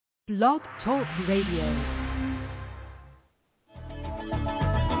Blog Talk Radio.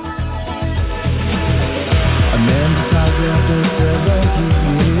 A man decides after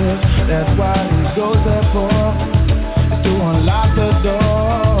 70 years, that's why he goes there for, to unlock the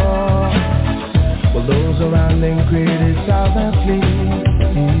door. Well, those around him criticize and flee.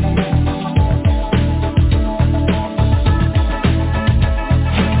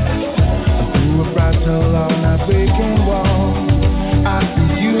 Through a fragile on that breaking wall, I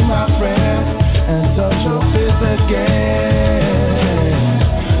see you, my friend, and touch your face again.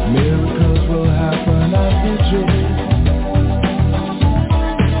 Miracles will happen as we dream.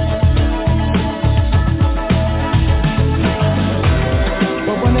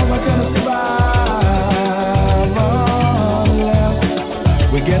 But we're never gonna survive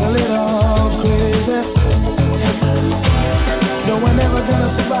unless we get a little crazy. No, we're never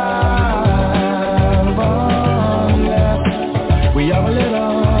gonna survive unless we are a little.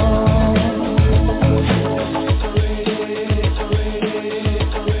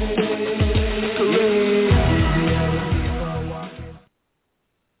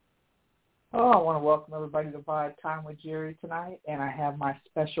 Oh, I want to welcome everybody to Vibe Time with Jerry tonight, and I have my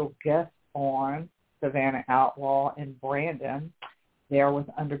special guests on, Savannah Outlaw and Brandon. They are with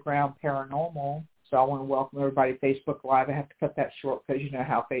Underground Paranormal, so I want to welcome everybody to Facebook Live. I have to cut that short because you know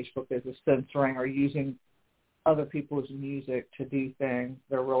how Facebook is with censoring or using other people's music to do things.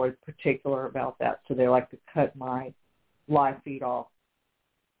 They're really particular about that, so they like to cut my live feed off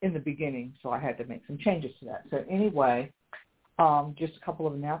in the beginning, so I had to make some changes to that. So anyway, just a couple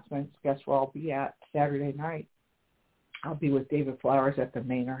of announcements. Guess where I'll be at Saturday night? I'll be with David Flowers at the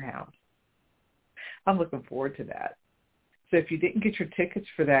Manor House. I'm looking forward to that. So if you didn't get your tickets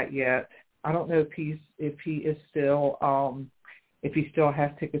for that yet, I don't know if he still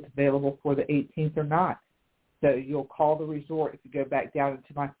has tickets available for the 18th or not. So you'll call the resort. If you go back down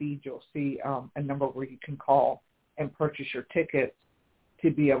into my feed, you'll see a number where you can call and purchase your tickets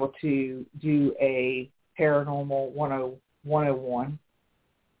to be able to do a Paranormal 101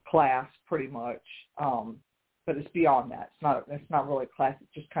 class, pretty much. But it's beyond that. It's not really a class. It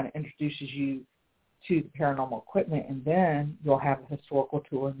just kind of introduces you to the paranormal equipment, and then you'll have a historical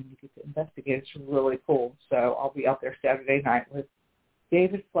tour, and then you get to investigate. It's really cool. So I'll be out there Saturday night with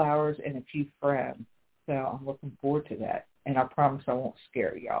David Flowers and a few friends. So I'm looking forward to that. And I promise I won't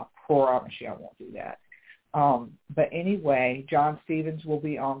scare y'all. Promise you I won't do that. But anyway, John Stevens will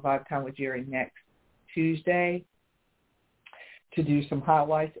be on Vibe Time with Jerry next Tuesday to do some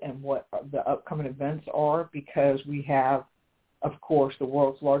highlights and what the upcoming events are, because we have, of course, the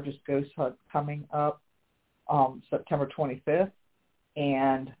world's largest ghost hunt coming up September 25th.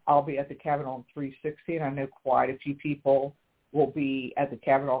 And I'll be at the Cabin on 360, and I know quite a few people will be at the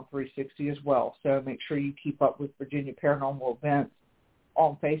Cabin on 360 as well. So make sure you keep up with Virginia Paranormal Events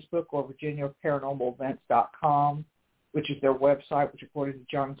on Facebook or virginiaparanormalevents.com, which is their website, which according to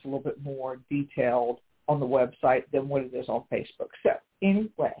John is a little bit more detailed on the website than what it is on Facebook. So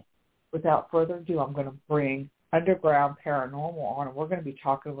anyway, without further ado, I'm going to bring Underground Paranormal on, and we're going to be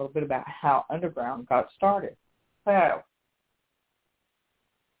talking a little bit about how Underground got started. So,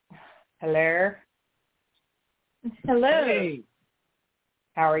 hello. Hello. Hey.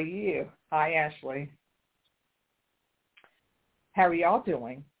 How are you? Hi, Ashley. How are y'all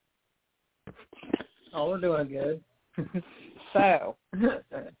doing? Oh, we're doing good. So, it's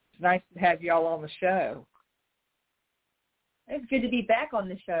nice to have y'all on the show. It's good to be back on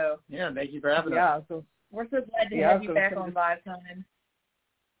the show. Yeah, thank you for having us. So, we're so glad to have you back on Vibe Time.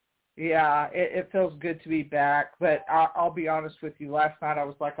 Yeah, it feels good to be back. But I'll be honest with you. Last night I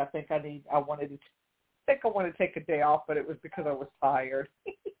was like, I wanted to take a day off, but it was because I was tired.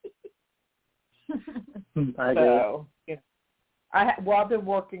 I so, you know, I've been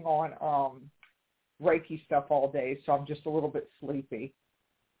working on Reiki stuff all day, so I'm just a little bit sleepy.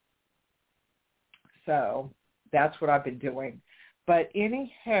 So that's what I've been doing. But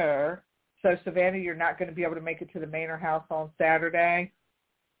anyhow, so Savannah, you're not going to be able to make it to the Manor House on Saturday?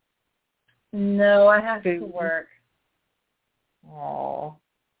 No, I have to work. Oh,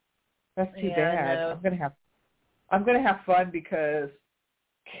 that's too Yeah, bad. no. I'm gonna have fun because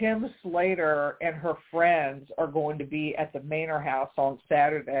Kim Slater and her friends are going to be at the Manor House on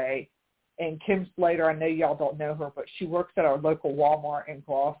Saturday. And Kim Slater, I know y'all don't know her, but she works at our local Walmart in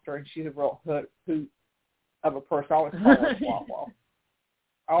Gloucester, and she's a real hoot of a person. I always call her Walmart.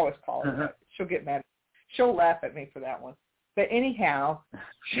 I always call her that. She'll get mad. She'll laugh at me for that one. But anyhow,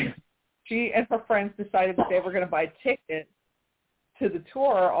 she and her friends decided that they were going to buy tickets to the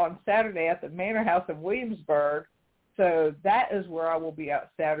tour on Saturday at the Manor House in Williamsburg. So that is where I will be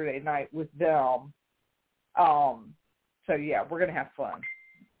out Saturday night with them. So, yeah, we're going to have fun.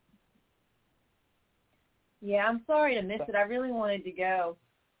 Yeah, I'm sorry to miss it. I really wanted to go,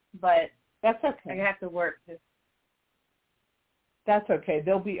 but that's okay. I have to work. That's okay.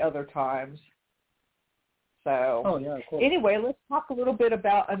 There'll be other times. So, of course. Anyway, let's talk a little bit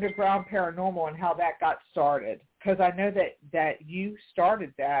about Underground Paranormal and how that got started. Because I know that you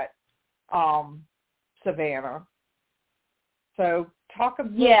started that, Savannah. So talk a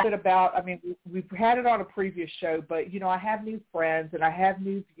little bit about, I mean, we've had it on a previous show, but, I have new friends and I have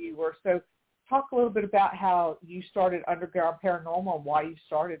new viewers. So talk a little bit about how you started Underground Paranormal and why you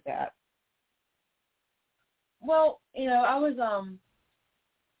started that. Well, I was,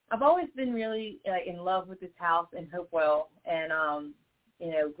 I've always been really in love with this house in Hopewell. And,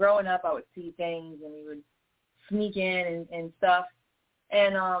 growing up, I would see things and we would sneak in and stuff.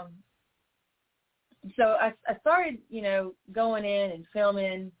 And, so I started, going in and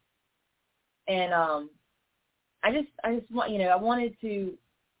filming, and I just want, I wanted to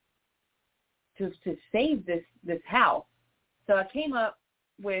save this house. So I came up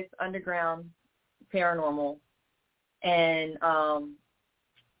with Underground Paranormal, and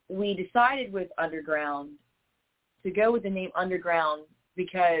we decided with Underground to go with the name Underground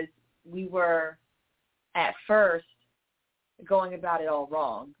because we were at first going about it all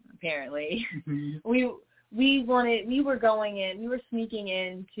wrong. Apparently, we were sneaking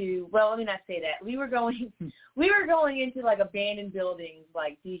into, well, let me not say that. We were going into like abandoned buildings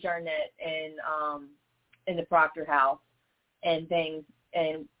like Desjardins and in the Proctor House and things,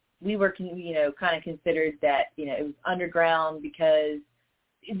 and we were kind of considered that it was underground because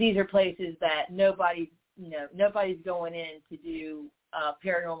these are places that nobody's going in to do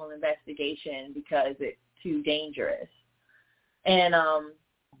paranormal investigation because it's too dangerous. And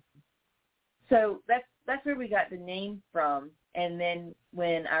so that's where we got the name from. And then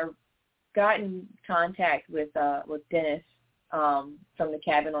when I got in contact with Dennis from the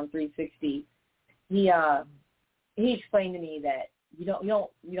cabin on 360, he explained to me that you don't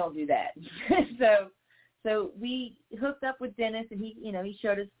do that. so we hooked up with Dennis, and he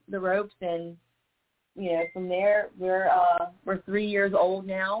showed us the ropes, and from there we're 3 years old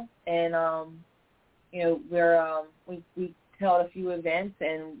now, and we held a few events,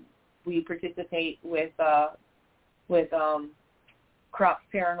 and we participate with Crops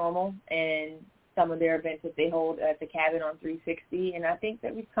Paranormal and some of their events that they hold at the cabin on 360. And I think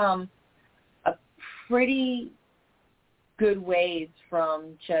that we've come a pretty good ways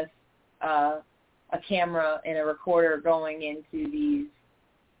from just a camera and a recorder going into these,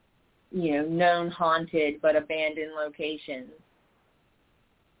 known haunted but abandoned locations.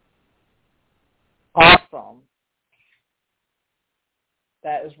 Awesome.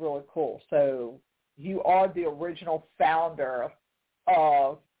 That is really cool. So you are the original founder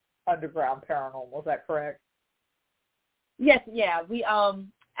of Underground Paranormal. Is that correct? Yes. Yeah. We after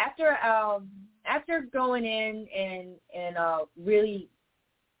going in and really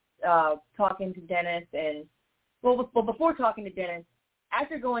talking to Dennis, and well before talking to Dennis,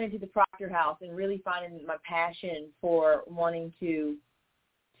 after going into the Proctor House and really finding my passion for wanting to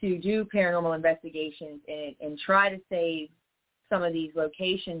do paranormal investigations and try to save some of these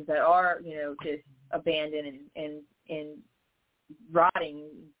locations that are, just abandoned and rotting,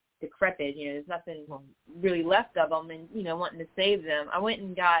 decrepit, there's nothing really left of them, and, wanting to save them, I went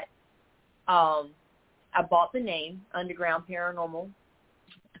and got, I bought the name Underground Paranormal.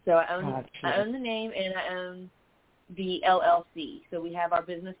 So I own the name, and I own the LLC. So we have our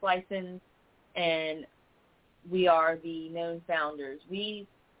business license, and we are the known founders. We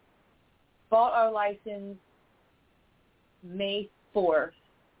bought our license May 4th,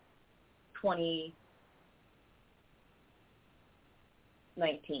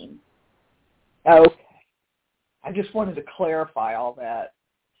 2019. Okay. I just wanted to clarify all that.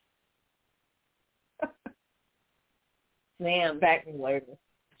 Ma'am. Smack me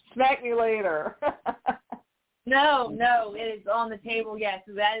later. No, it is on the table. Yes,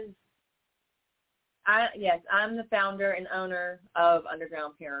 that is. I'm the founder and owner of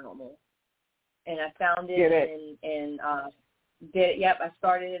Underground Paranormal, and I founded and did it. Yep, I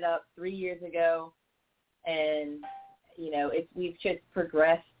started it up 3 years ago, and we've just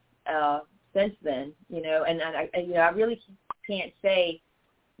progressed since then. And I really can't say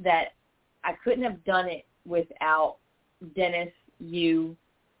that I couldn't have done it without Dennis,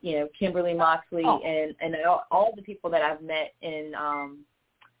 Kimberly Moxley, and all the people that I've met in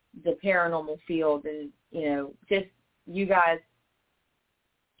the paranormal field, and just you guys,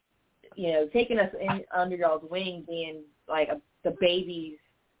 taking us in under y'all's wing, being like the babies,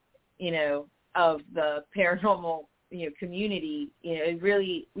 of the paranormal, community. We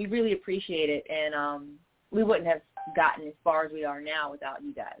really appreciate it, and we wouldn't have gotten as far as we are now without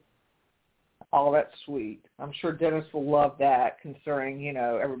you guys. Oh, that's sweet. I'm sure Dennis will love that, considering,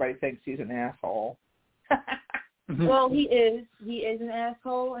 everybody thinks he's an asshole. Well, he is. He is an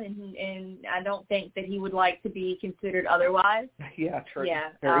asshole, and I don't think that he would like to be considered otherwise. Yeah, true. Yeah,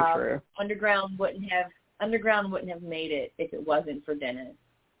 very true. Underground wouldn't have made it if it wasn't for Dennis.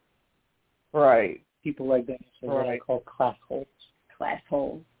 Right. People like Dennis are what I call class holes. Class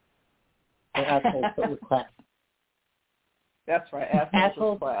holes. They're assholes, but with class. That's right.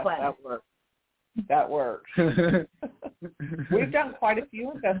 Assholes with class. That works. That works. We've done quite a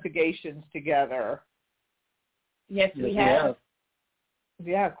few investigations together. Yes, we have.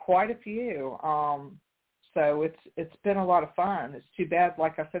 Yeah, quite a few. So it's been a lot of fun. It's too bad,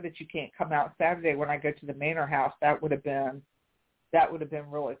 like I said, that you can't come out Saturday when I go to the Manor House. That would have been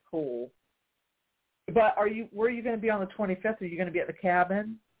really cool. But where are you going to be on the 25th? Are you going to be at the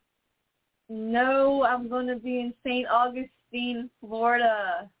cabin? No, I'm going to be in St. Augustine,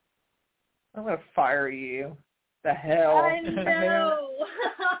 Florida. I'm going to fire you. The hell. I know.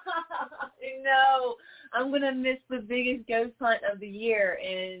 I know. I'm going to miss the biggest ghost hunt of the year,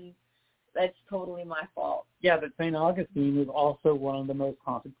 and that's totally my fault. Yeah, but St. Augustine is also one of the most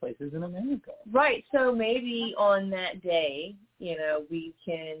haunted places in America. Right, so maybe on that day, we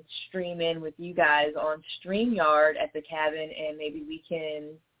can stream in with you guys on StreamYard at the cabin, and maybe we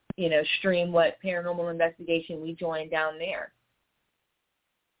can, stream what paranormal investigation we joined down there.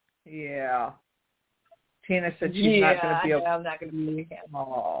 Yeah. Tina said she's not going to be able to. I'm not going to be in the cabin.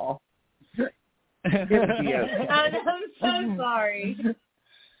 Aw. I'm so sorry.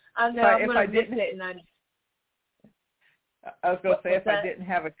 I know. I'm going to miss it, and I was going to say if I didn't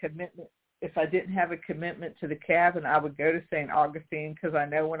have a commitment to the cabin, I would go to St. Augustine, because I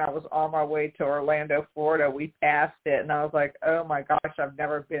know when I was on my way to Orlando, Florida, we passed it, and I was like, oh my gosh, I've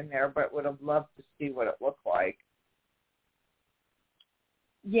never been there, but would have loved to see what it looked like.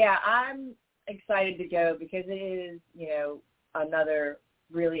 Yeah, I'm excited to go because it is, another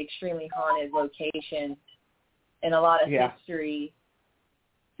really extremely haunted location and a lot of history.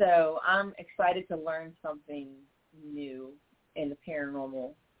 So I'm excited to learn something new in the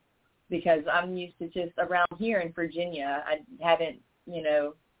paranormal, because I'm used to just around here in Virginia. I haven't,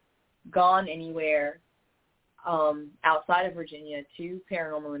 gone anywhere outside of Virginia to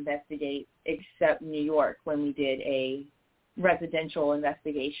paranormal investigate except New York when we did a residential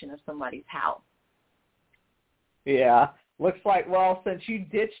investigation of somebody's house. Yeah. Looks like, since you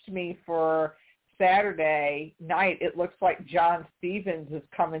ditched me for Saturday night, it looks like John Stevens is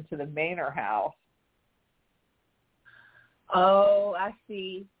coming to the Manor House. Oh, I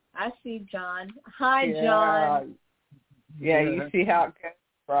see John. Hi, John. Yeah, you see how it goes,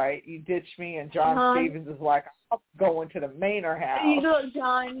 right? You ditched me, and John Stevens is like, I'm going to the Manor House. You know,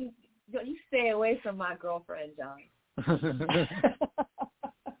 John, you stay away from my girlfriend, John.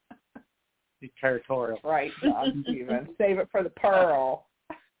 He's territorial. Right, John Stevens. Save it for the Pearl.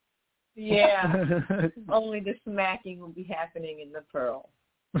 Yeah. Only the smacking will be happening in the Pearl.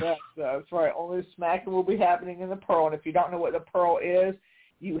 That's right. Only the smacking will be happening in the Pearl. And if you don't know what the Pearl is,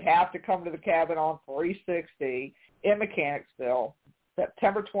 you have to come to the cabin on 360 in Mechanicsville,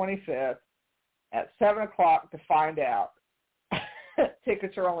 September 25th at 7 o'clock to find out.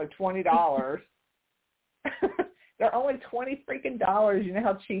 Tickets are only $20. They're only $20 freaking dollars. You know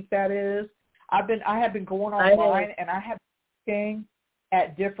how cheap that is? I have been going online, and I have been looking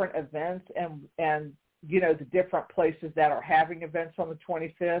at different events and the different places that are having events on the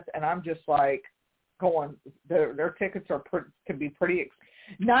 25th, and I'm just like going, their tickets can be pretty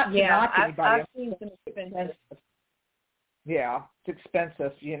not to knock anybody. I've seen some expensive. Yeah, it's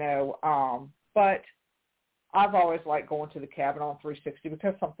expensive, but I've always liked going to the cabin on 360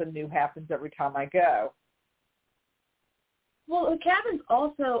 because something new happens every time I go. Well, the cabin's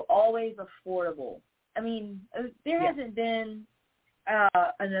also always affordable. I mean, there hasn't been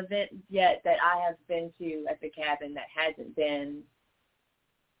an event yet that I have been to at the cabin that hasn't been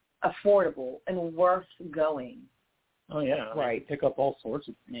affordable and worth going. Oh, yeah. Right. Pick up all sorts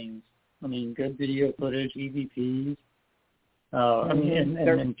of things. I mean, good video footage, EVPs.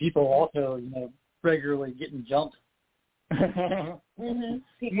 And people also, regularly getting jumped. Mm-hmm.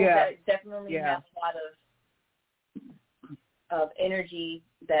 People that definitely have a lot of energy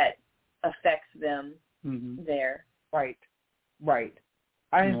that affects them there. Right.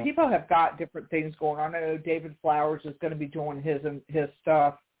 I mean, people have got different things going on. I know David Flowers is going to be doing his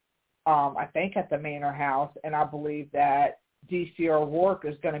stuff, I think, at the Manor House, and I believe that DCR Work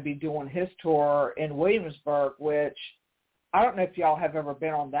is going to be doing his tour in Williamsburg, which I don't know if y'all have ever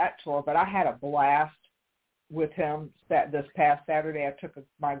been on that tour, but I had a blast with him this past Saturday. I took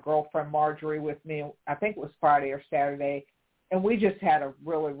my girlfriend Marjorie with me. I think it was Friday or Saturday, and we just had a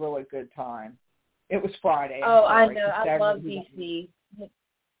really, really good time. It was Friday. I know. I love DC.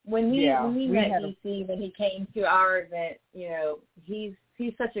 When we met DC, when he came to our event, he's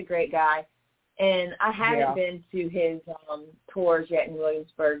such a great guy. And I haven't been to his tours yet in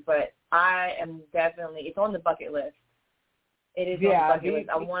Williamsburg, but I am definitely, it's on the bucket list. It is on the bucket list.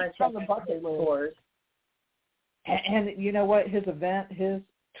 I want to check out his tours. And you know what? His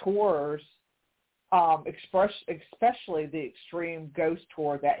tours, especially the Extreme Ghost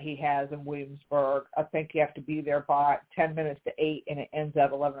Tour that he has in Williamsburg, I think you have to be there by 10 minutes to 8, and it ends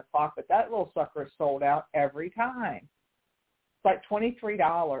at 11 o'clock. But that little sucker is sold out every time. It's like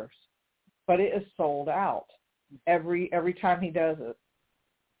 $23. But it is sold out every time he does it.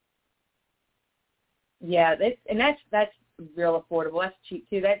 Yeah, that's real affordable. That's cheap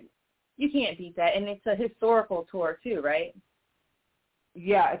too. That you can't beat that, and it's a historical tour too, right?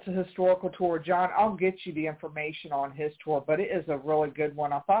 Yeah, it's a historical tour, John. I'll get you the information on his tour, but it is a really good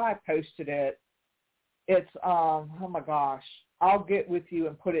one. I thought I posted it. It's oh my gosh, I'll get with you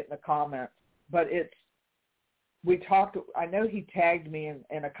and put it in the comments. But we talked, I know he tagged me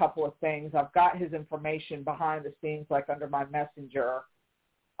in a couple of things. I've got his information behind the scenes, like under my messenger,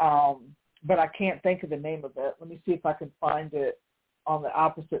 but I can't think of the name of it. Let me see if I can find it on the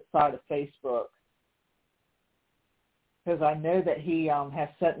opposite side of Facebook, because I know that he has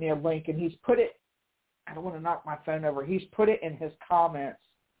sent me a link, and he's put it, I don't want to knock my phone over, he's put it in his comments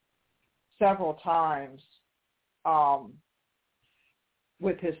several times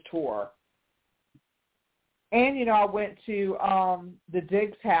with his tour. And, I went to the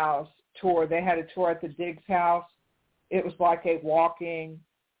Diggs House tour. They had a tour at the Diggs House. It was like a walking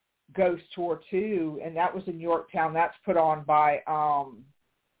ghost tour, too, and that was in Yorktown. That's put on by, oh,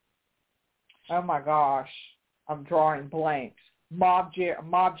 my gosh, I'm drawing blanks, Mob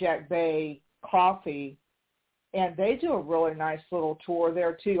Jack Bay Coffee, and they do a really nice little tour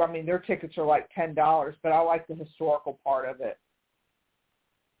there, too. I mean, their tickets are like $10, but I like the historical part of it.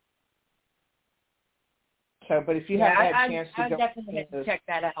 So, but if you haven't had a chance to go, I definitely have to check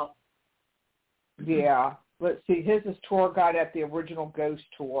that out. Yeah, let's see. His tour guide at the original Ghost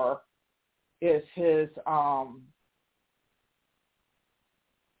Tour is his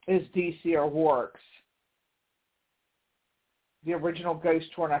is DC or Works. The original Ghost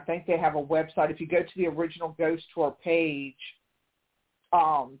Tour, and I think they have a website. If you go to the original Ghost Tour page,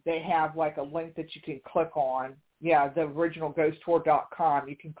 they have like a link that you can click on. Yeah, the originalghosttour.com.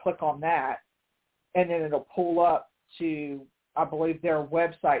 You can click on that, and then it'll pull up to, I believe, their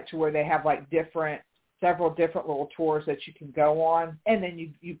website, to where they have like several different little tours that you can go on. And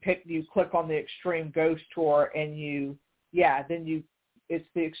then you click on the Extreme Ghost Tour, and it's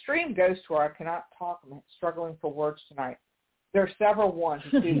the Extreme Ghost Tour. I cannot talk. I'm struggling for words tonight. There are several ones.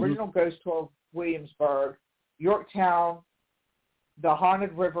 It's the original Ghost Tour of Williamsburg, Yorktown, the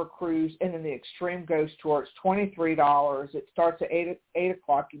Haunted River Cruise, and then the Extreme Ghost Tour. It's $23. It starts at 8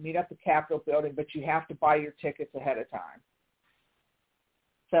 o'clock. You meet at the Capitol building, but you have to buy your tickets ahead of time.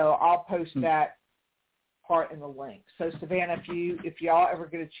 So I'll post that part in the link. So Savannah, if y'all ever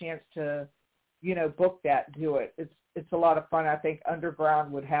get a chance to, book that, do it. It's a lot of fun. I think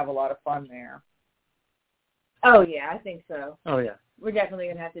Underground would have a lot of fun there. Oh yeah, I think so. Oh yeah, we're definitely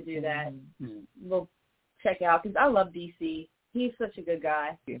gonna have to do that. Mm-hmm. We'll check out, because I love DC. He's such a good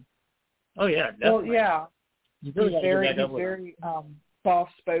guy. Oh yeah, definitely. Well, yeah, he's very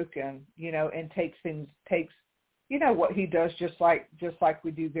soft-spoken, and takes what he does just like we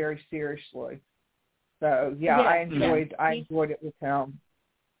do, very seriously. So yeah, I enjoyed it with him.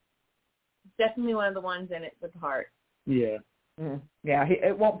 Definitely one of the ones in it with heart. Yeah. Yeah,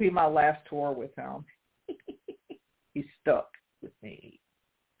 it won't be my last tour with him. He's stuck with me.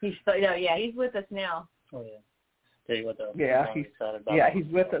 He's with us now. Oh yeah. Tell you what though. He's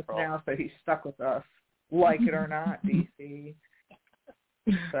with us now, so he's stuck with us, like it or not, DC.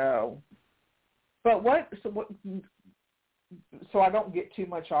 So I don't get too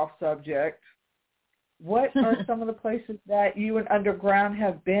much off subject. What are some of the places that you and Underground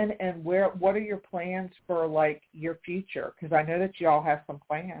have been, and what are your plans for like your future? Because I know that you all have some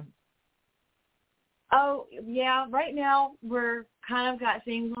plans. Oh, yeah. Right now, we're kind of got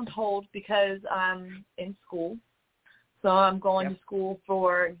things on hold because I'm in school. So I'm going to school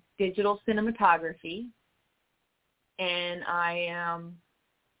for digital cinematography. And I am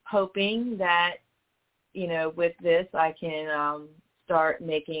hoping that, with this, I can start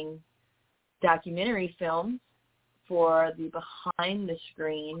making documentary films for the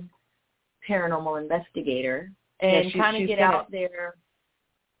behind-the-screen paranormal investigator and kind of get out there.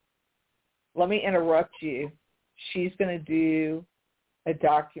 Let me interrupt you. She's going to do a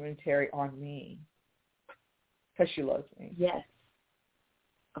documentary on me. because she loves me. Yes.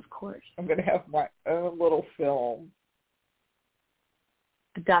 Of course. I'm going to have my own little film.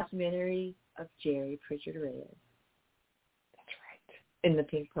 A documentary of Jerry Pritchard Reyes. That's right. In the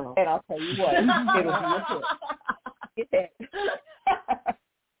Pink Pearl. And I'll tell you what, it'll be a hit.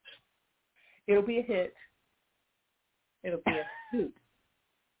 It'll be a hit. It'll be a hoot.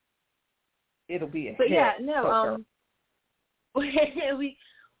 It'll be a but hit. Yeah, no,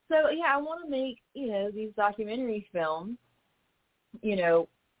 I want to make, these documentary films,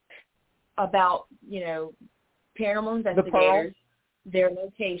 about, paranormal investigators, their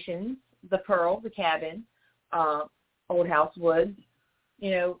locations, the Pearl, the cabin, Old House Woods,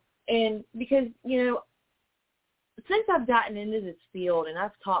 and because, since I've gotten into this field and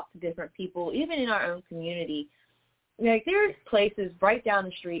I've talked to different people, even in our own community, there's places right down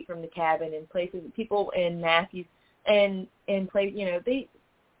the street from the cabin and places, people in Matthews and place,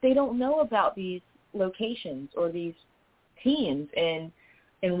 they don't know about these locations or these teams and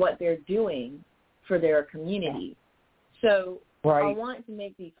what they're doing for their community. So I want to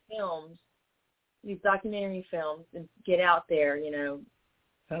make these films, these documentary films, and get out there,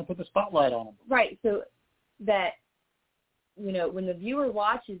 kind of put the spotlight on them. Right, so that, when the viewer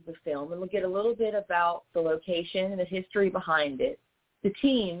watches the film, it'll get a little bit about the location and the history behind it, the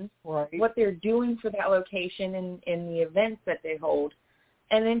teams, what they're doing for that location and the events that they hold,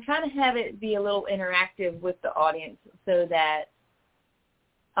 and then kind of have it be a little interactive with the audience so that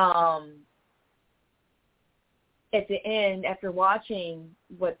at the end, after watching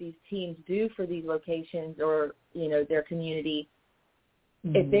what these teams do for these locations or, their community,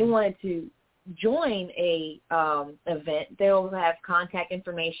 if they wanted to join a event, they'll have contact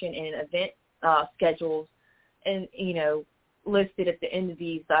information and event schedules and, listed at the end of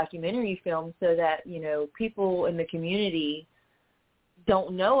these documentary films so that, people in the community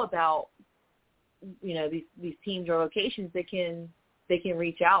don't know about, these teams or locations. They can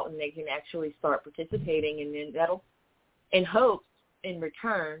reach out and they can actually start participating, and then that'll, in hopes, in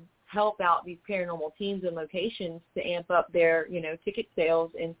return, help out these paranormal teams and locations to amp up their, ticket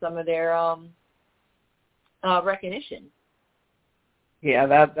sales and some of their recognition. Yeah,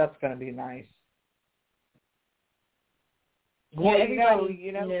 that's going to be nice. Well,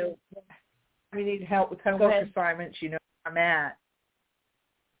 we need help with homework assignments. Where I'm at.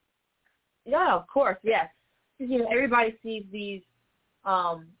 Yeah, of course, yes. Everybody sees these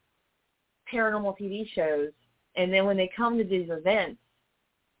paranormal TV shows, and then when they come to these events,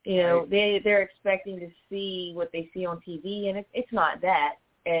 they're expecting to see what they see on TV, and it's not that.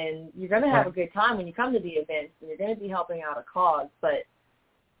 And you're going to have a good time when you come to the events, and you're going to be helping out a cause, but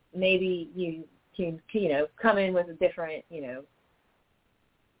maybe you can, come in with a different,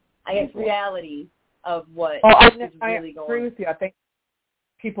 reality of what is really going on. I agree with you. I think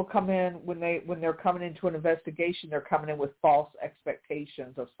people come in when they're coming into an investigation, they're coming in with false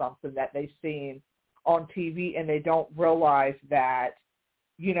expectations of something that they've seen on TV, and they don't realize that,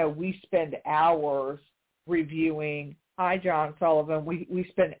 we spend hours reviewing. Hi, John Sullivan. We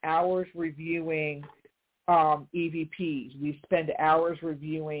spend hours reviewing EVPs. We spend hours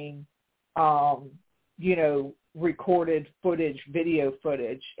reviewing, recorded footage, video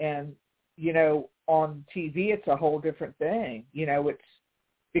footage, and on TV it's a whole different thing. It's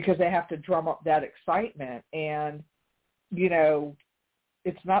because they have to drum up that excitement, and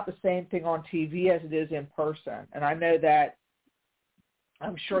it's not the same thing on TV as it is in person. And I know that.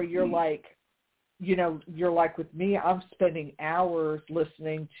 I'm sure you're like with me. I'm spending hours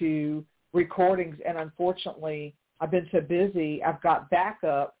listening to recordings, and unfortunately, I've been so busy. I've got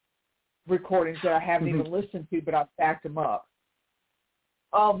backup recordings that I haven't even listened to, but I've backed them up.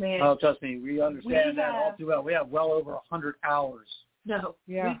 Oh man! Oh, trust me, we understand that all too well. We have well over 100 hours. No,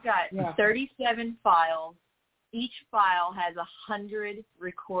 we've got 37 files. Each file has 100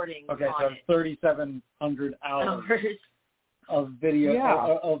 recordings. Okay, on so it. 3,700 hours of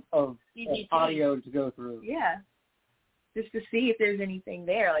video of audio to go through. Yeah, just to see if there's anything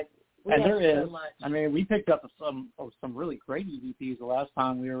there. And there is. So much. I mean, we picked up some really great EVPs the last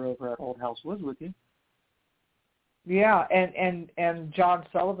time we were over at Old House Woods with you. Yeah, and John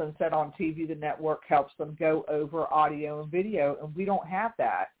Sullivan said on TV the network helps them go over audio and video, and we don't have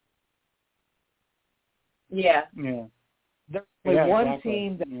that. Yeah. Yeah. There's only one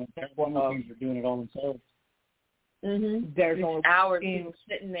team that teams are doing it all themselves. Mm-hmm. There's only hours team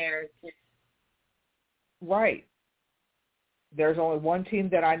sitting there. Right. There's only one team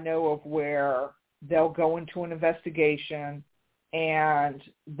that I know of where they'll go into an investigation, and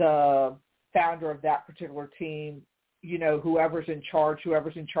the founder of that particular team, whoever's in charge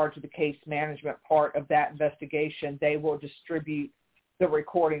of the case management part of that investigation, they will distribute the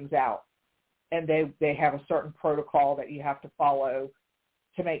recordings out. and they have a certain protocol that you have to follow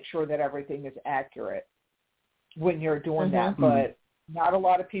to make sure that everything is accurate when you're doing that. But not a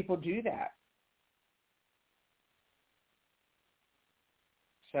lot of people do that.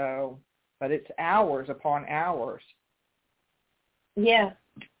 So, but it's hours upon hours. Yeah.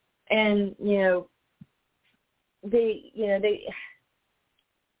 And,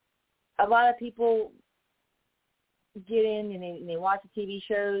 a lot of people get in and they watch the TV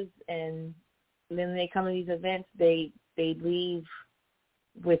shows, and then they come to these events, they leave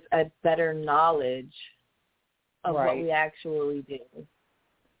with a better knowledge of what we actually do.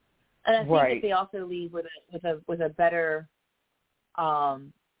 And I think that they also leave with a better,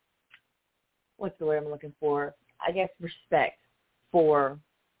 what's the word I'm looking for? I guess respect for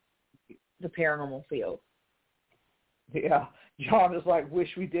the paranormal field. Yeah, John is like, wish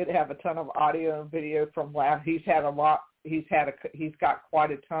we did have a ton of audio and video from last. He's got quite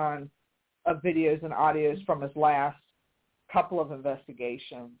a ton of videos and audios from his last couple of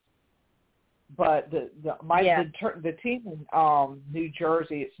investigations. But the team in New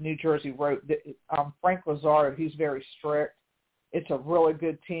Jersey, it's New Jersey Road. Frank Lazaro, he's very strict. It's a really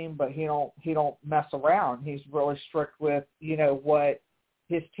good team, but he don't mess around. He's really strict with what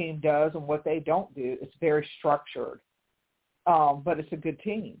his team does and what they don't do. It's very structured. But it's a good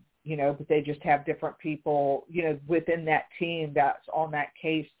team, but they just have different people, within that team that's on that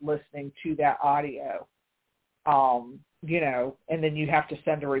case listening to that audio, and then you have to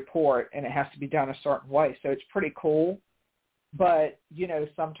send a report, and it has to be done a certain way. So it's pretty cool. But,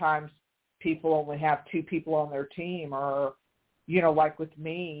 sometimes people only have 2 people on their team, or, like with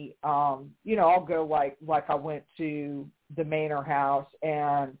me, I'll go like I went to the Manor House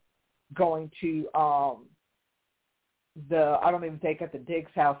and going to I don't even think at the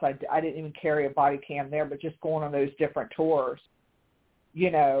Diggs house, I didn't even carry a body cam there, but just going on those different tours,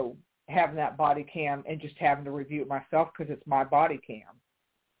 having that body cam and just having to review it myself because it's my body cam.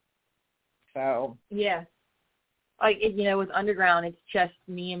 So. Yeah. Like, with Underground, it's just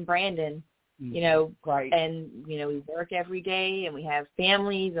me and Brandon, right. And, we work every day and we have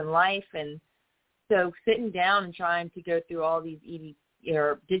families and life. And so sitting down and trying to go through all these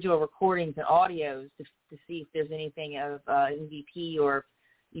or digital recordings and audios to see if there's anything of EVP or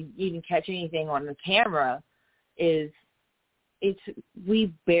you even catch anything on the camera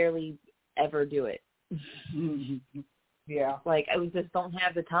we barely ever do it. Yeah. Like, we just don't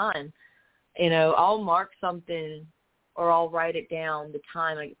have the time. I'll mark something or I'll write it down the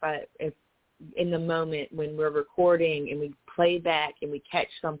time, like if in the moment when we're recording and we play back and we catch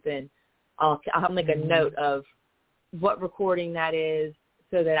something, I'll make a note of what recording that is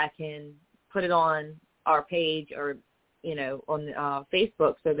so that I can put it on our page or, on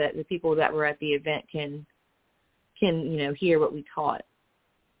Facebook so that the people that were at the event can hear what we taught.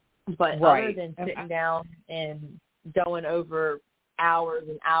 But other than sitting down and going over hours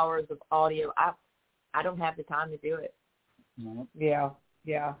and hours of audio, I don't have the time to do it. Yeah,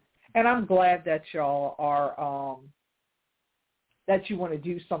 yeah. And I'm glad that y'all are that you want to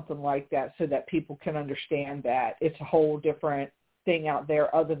do something like that so that people can understand that it's a whole different thing out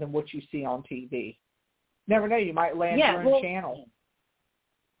there other than what you see on TV. Never know, you might land your own channel.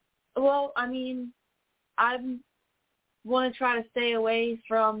 Well, I want to try to stay away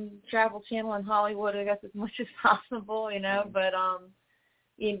from Travel Channel in Hollywood, I guess, as much as possible, but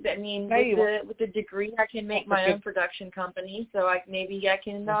with the degree, I can make my own production company, so maybe I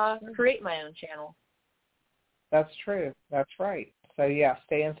can create my own channel. That's true. That's right. So, yeah,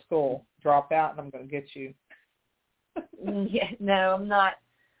 stay in school. Drop out, and I'm going to get you. Yeah, no, I'm not.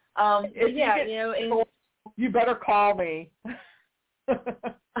 You better call me.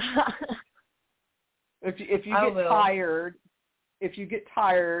 If you get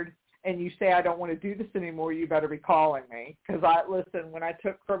tired and you say, I don't want to do this anymore, you better be calling me. Because when I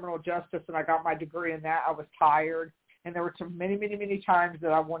took criminal justice and I got my degree in that, I was tired. And there were many, many, many times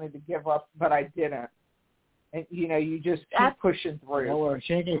that I wanted to give up, but I didn't. And, you just keep pushing through. Well,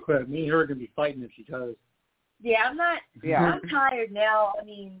 she ain't going to quit. Me and her are going to be fighting if she does. Yeah, I'm not. Yeah. I'm tired now.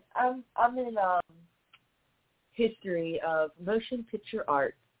 I'm in history of motion picture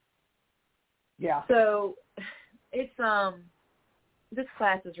art. Yeah. So it's this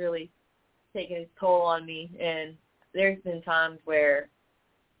class has really taken its toll on me, and there's been times where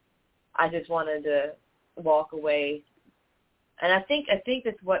I just wanted to walk away. And I think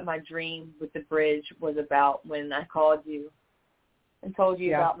that's what my dream with the bridge was about when I called you and told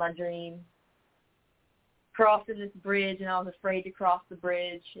you about my dream. Crossing this bridge, and I was afraid to cross the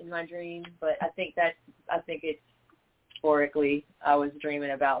bridge in my dream, but I think it's metaphorically I was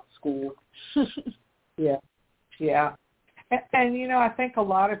dreaming about school. Yeah. And you know, I think a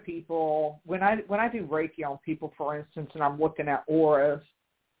lot of people, when I do Reiki on people, for instance, and I'm looking at auras,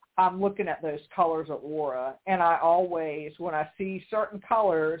 I'm looking at those colors of aura, and I always, when I see certain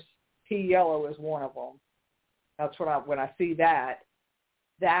colors, tea yellow is one of them. That's when I see that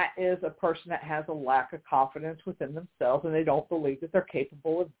is a person that has a lack of confidence within themselves, and they don't believe that they're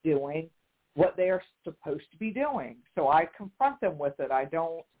capable of doing what they are supposed to be doing. So I confront them with it. I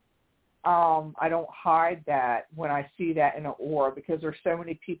don't hide that when I see that in an aura, because there's so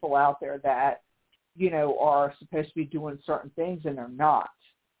many people out there that, you know, are supposed to be doing certain things and they're not.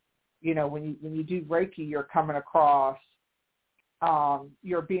 You know, when you do Reiki, you're coming across,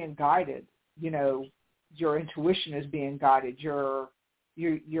 you're being guided. You know, your intuition is being guided. You're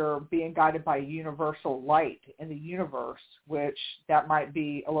being guided by universal light in the universe, which that might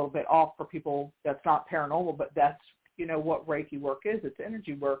be a little bit off for people that's not paranormal, but that's, you know, what Reiki work is. It's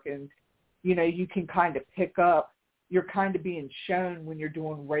energy work. And, you know, you can kind of pick up, you're kind of being shown when you're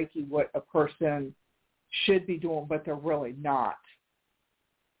doing Reiki what a person should be doing, but they're really not.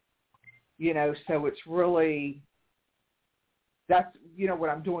 You know, so it's really, that's, you know,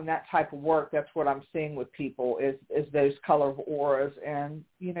 when I'm doing that type of work, that's what I'm seeing with people is those color of auras. And,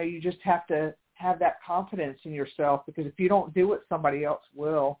 you know, you just have to have that confidence in yourself, because if you don't do it, somebody else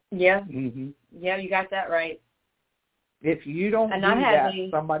will. Yeah. Mm-hmm. Yeah, you got that right. If you don't do that,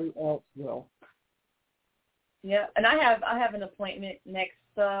 somebody else will. Yeah, and I have an appointment next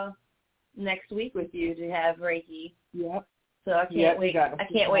week with you to have Reiki. Yep. So I can't wait. I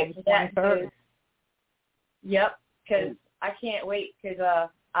can't wait for that. Yep, because I can't wait, because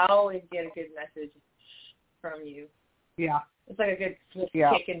I always get a good message from you. Yeah. It's like a good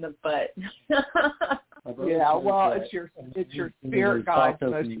kick in the butt. Yeah, well, it's your spirit guide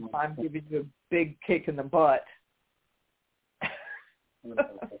most of the time giving you a big kick in the butt.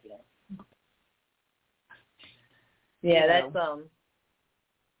 Yeah, that's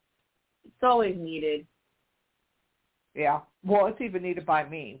it's always needed. Yeah. Well, it's even needed by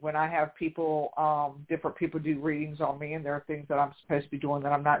me. When I have people, different people do readings on me, and there are things that I'm supposed to be doing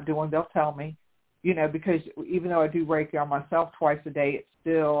that I'm not doing, they'll tell me, you know, because even though I do Reiki on myself twice a day, it's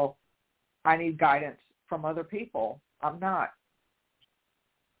still, I need guidance from other people. I'm not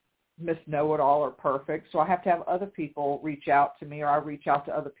Miss Know-It-All or perfect, so I have to have other people reach out to me, or I reach out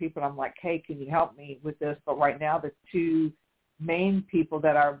to other people, and I'm like, hey, can you help me with this? But right now, the two main people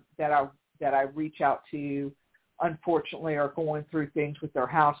that I reach out to, unfortunately, are going through things with their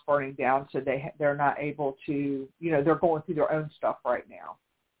house burning down, so they're not able to, you know, they're going through their own stuff right now.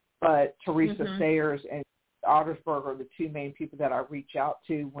 But Teresa Sayers and Ottersberg are the two main people that I reach out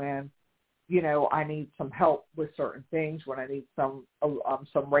to when, you know, I need some help with certain things, when I need some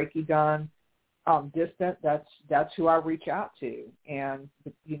Reiki done distant. That's who I reach out to. And,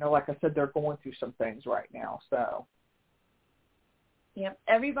 you know, like I said, they're going through some things right now. So, yep,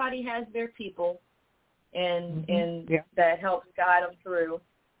 everybody has their people. And that helps guide them through.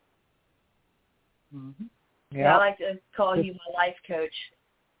 Mm-hmm. Yeah, I like to call you my life coach.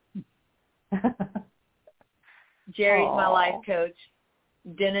 Jerry's my life coach.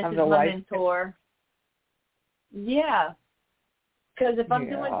 Dennis is my mentor. Yeah, because if I'm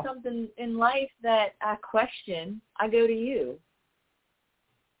doing something in life that I question, I go to you.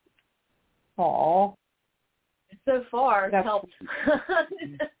 Aw. So far, it's helped.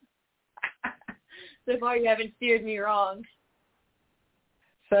 So far, you haven't steered me wrong.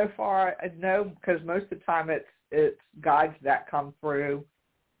 So far, no, because most of the time it's guides that come through,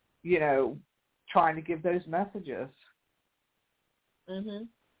 you know, trying to give those messages. Mhm.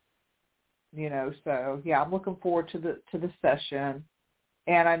 You know, so yeah, I'm looking forward to the session,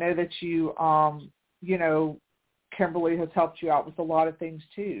 and I know that you, you know, Kimberly has helped you out with a lot of things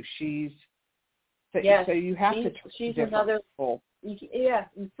too. So you have to. She's another. People. Yeah,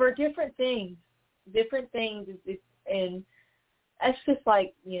 for different things. And that's just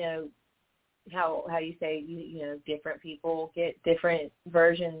like, you know, how you say, you know, different people get different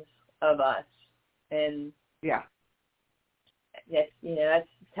versions of us, and yeah, that's, you know, that's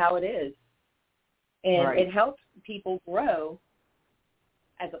how it is, and it helps people grow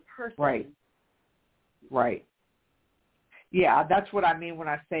as a person. Right. Yeah, that's what I mean when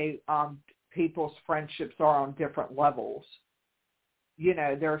I say people's friendships are on different levels. You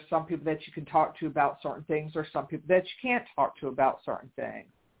know, there are some people that you can talk to about certain things, or some people that you can't talk to about certain things.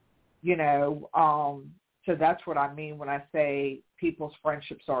 You know, so that's what I mean when I say people's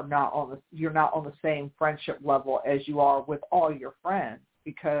friendships are you're not on the same friendship level as you are with all your friends,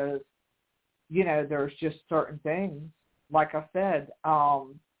 because, you know, there's just certain things. Like I said,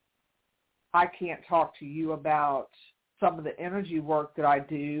 I can't talk to you about some of the energy work that I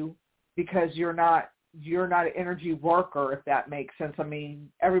do, because you're not you're not an energy worker, if that makes sense. I mean,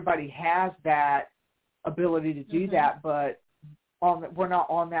 everybody has that ability to do that, but we're not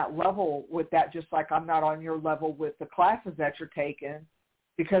on that level with that, just like I'm not on your level with the classes that you're taking,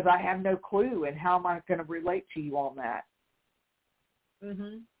 because I have no clue, and how am I going to relate to you on that?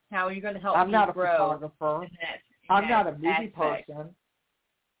 How are you going to help I'm me not grow? a photographer. I'm not a movie person.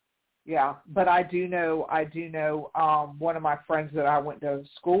 Yeah, but I do know one of my friends that I went to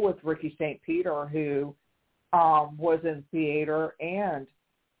school with, Ricky St. Peter, who was in theater and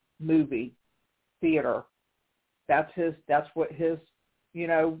movie theater. That's what his,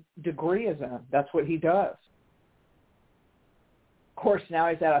 degree is in. That's what he does. Of course, now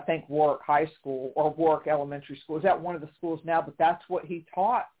he's at, I think, Warwick High School or Warwick Elementary School. He's at one of the schools now, but that's what he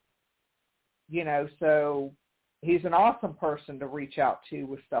taught. So he's an awesome person to reach out to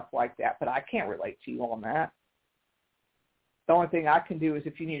with stuff like that, but I can't relate to you on that. The only thing I can do is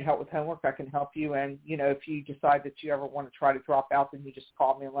if you need help with homework, I can help you. And, if you decide that you ever want to try to drop out, then you just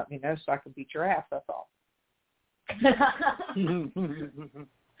call me and let me know so I can beat your ass. That's all.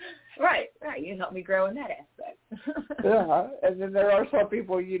 Right. You help me grow in that aspect. Yeah. And then there are some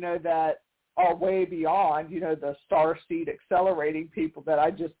people, that are way beyond, the star seed accelerating people that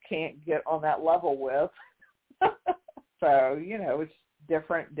I just can't get on that level with. So, it's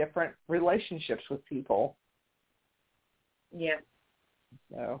different relationships with people. Yeah.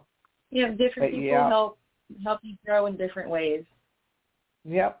 So. Yeah, different people help you grow in different ways.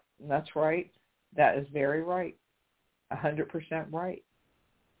 Yep, that's right. That is very right. 100% right.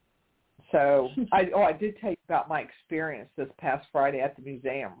 So, I did tell you about my experience this past Friday at the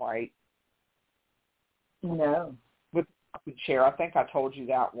museum, right? No. With the chair. I think I told you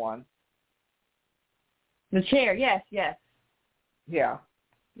that one. The chair, yes. Yeah.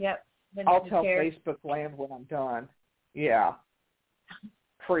 Yep. I'll tell Facebook Land when I'm done. Yeah.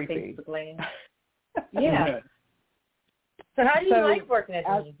 Creepy. Facebook Land. Yeah. So how do you like working at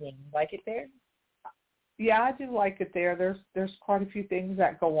the museum? You like it there? Yeah, I do like it there. There's quite a few things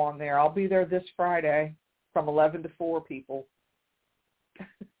that go on there. I'll be there this Friday from 11 to 4, people.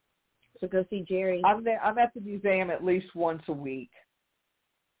 So go see Jerry. I'm at the museum at least once a week.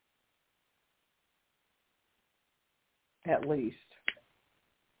 At least.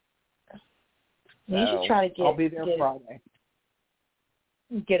 You should try to I'll be there Friday.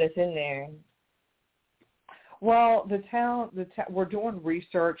 Get us in there. Well, the town, we're doing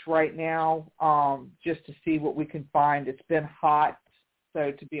research right now, just to see what we can find. It's been hot,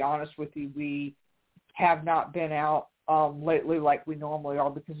 so to be honest with you, we have not been out lately like we normally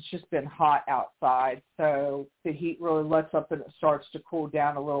are because it's just been hot outside. So the heat really lets up and it starts to cool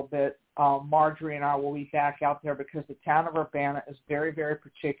down a little bit. Marjorie and I will be back out there because the town of Urbana is very, very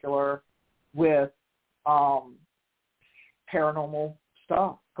particular with paranormal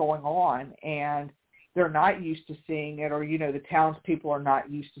stuff going on, and they're not used to seeing it, or, the townspeople are not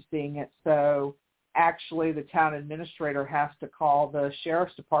used to seeing it. So actually the town administrator has to call the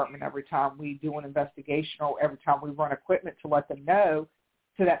sheriff's department every time we do an investigation or every time we run equipment to let them know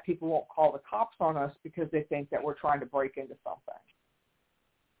so that people won't call the cops on us because they think that we're trying to break into something.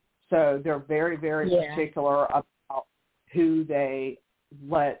 So they're very, very particular about who they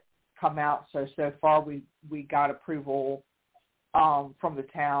let come out. So far we got approval from the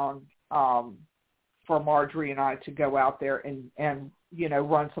town for Marjorie and I to go out there and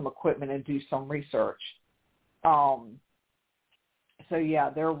run some equipment and do some research. So yeah,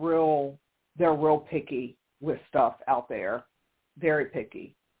 they're real picky with stuff out there, very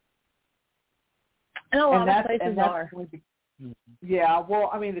picky. And a lot of places are. Yeah,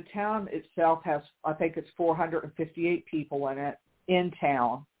 well, I mean, the town itself has, I think it's 458 people in it, in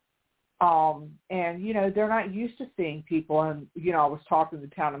town. And, they're not used to seeing people. And, I was talking to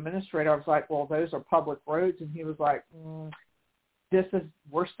the town administrator. I was like, well, those are public roads. And he was like,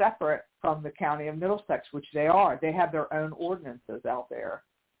 we're separate from the county of Middlesex, which they are. They have their own ordinances out there.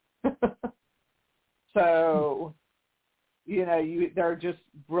 So, they're just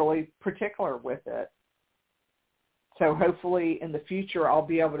really particular with it. So hopefully in the future I'll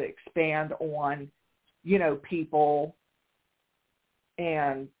be able to expand on, people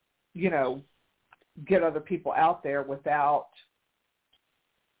and, get other people out there without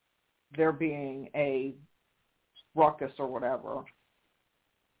there being a ruckus or whatever,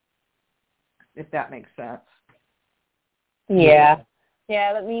 if that makes sense. Yeah.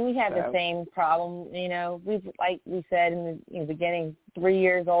 Yeah, I mean, we have the same problem, we've, like we said in the beginning, 3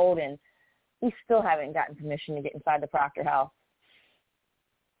 years old, and we still haven't gotten permission to get inside the Proctor house.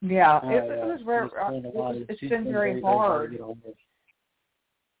 Yeah, it's been very hard.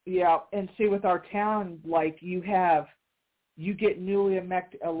 Yeah, and see, with our town, like, you have you get newly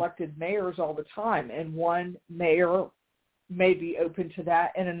elected mayors all the time, and one mayor may be open to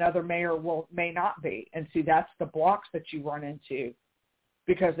that, and another mayor may not be. And see, that's the blocks that you run into,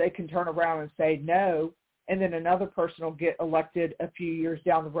 because they can turn around and say no, and then another person will get elected a few years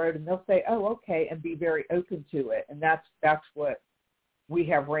down the road, and they'll say, oh, okay, and be very open to it. And that's what we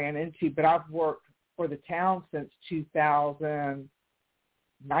have ran into. But I've worked for the town since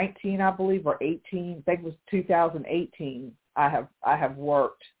 2019, I believe, or 18. I think it was 2018. I have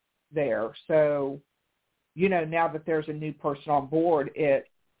worked there. So, now that there's a new person on board, to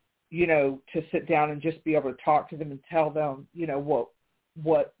sit down and just be able to talk to them and tell them,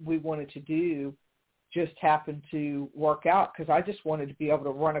 what we wanted to do just happened to work out, because I just wanted to be able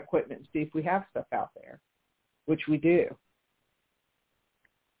to run equipment and see if we have stuff out there, which we do.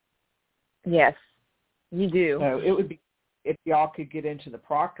 Yes, you do. So it would be if y'all could get into the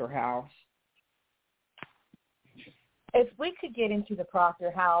Proctor house. If we could get into the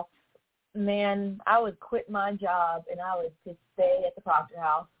Proctor house, man, I would quit my job and I would just stay at the Proctor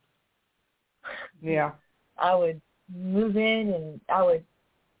house. Yeah. I would move in and I would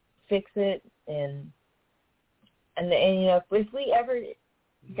fix it and if we ever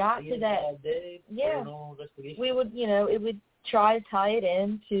got to that, yeah, we would, it would try to tie it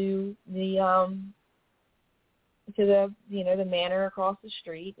into the the manor across the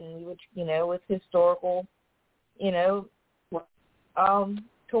street, and we would, with historical,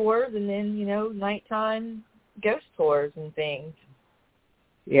 tours, and then, nighttime ghost tours and things.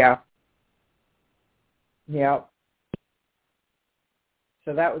 Yeah. Yeah.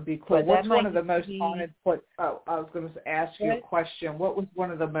 So that would be cool. But what's one of the most haunted? I was going to ask you a question. What was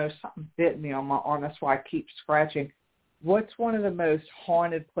one of the most, something bit me on my arm, that's why I keep scratching. What's one of the most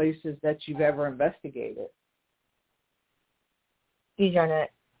haunted places that you've ever investigated? DJarnet.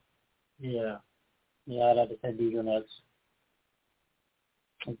 Yeah. Yeah, I'd have to say DJarnets.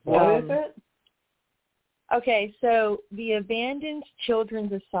 What is it? Okay, so the Abandoned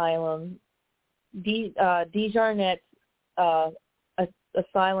Children's Asylum, DJarnet's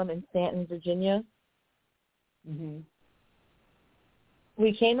asylum in Stanton, Virginia. Mm-hmm.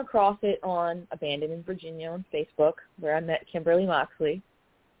 We came across it on Abandoned in Virginia on Facebook, where I met Kimberly Moxley.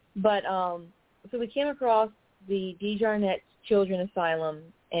 But so we came across the DJarnet's Children's Asylum,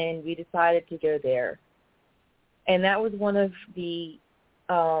 and we decided to go there. And that was one of the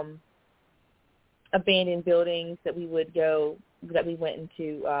abandoned buildings that we went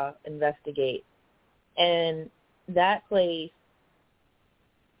into investigate. And that place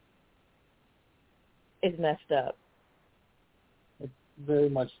is messed up. It very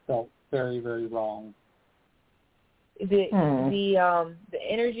much felt very, very wrong. The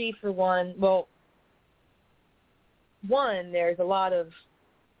energy, for one, there's a lot of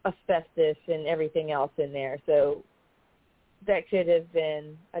asbestos and everything else in there, so that could have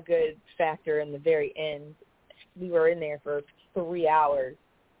been a good factor in the very end. We were in there for 3 hours.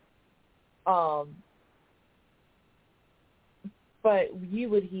 But you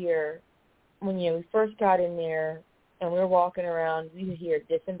would hear, when we first got in there and we were walking around, you would hear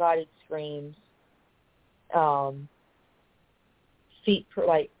disembodied screams, feet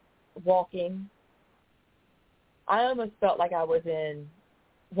walking. I almost felt like I was in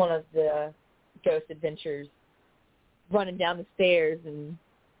one of the Ghost Adventures, running down the stairs and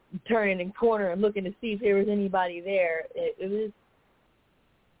turning in corner and looking to see if there was anybody there. It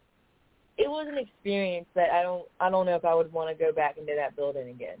was an experience that I don't know if I would want to go back into that building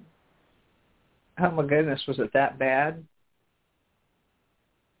again. Oh my goodness, was it that bad?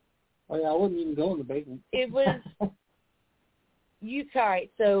 Oh yeah, I wouldn't even go in the basement. It was. All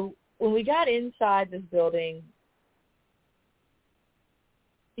right, so when we got inside this building,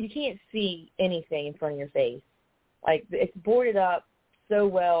 you can't see anything in front of your face. Like, it's boarded up so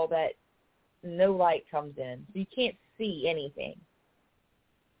well that no light comes in, so you can't see anything.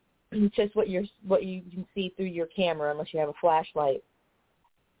 It's just what you can see through your camera, unless you have a flashlight.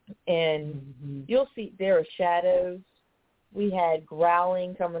 And you'll see there are shadows. We had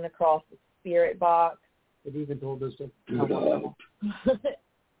growling coming across the spirit box. It even told us to come on.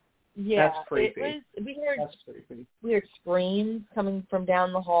 Yeah, that's creepy. We heard screams coming from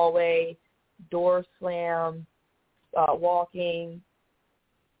down the hallway, door slam, walking.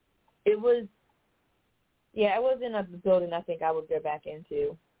 It was in a building I think I would go back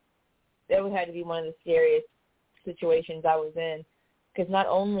into. That would have to be one of the scariest situations I was in, because not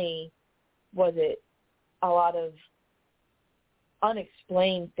only was it a lot of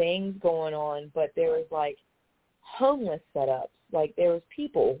unexplained things going on, but there was homeless setups. There was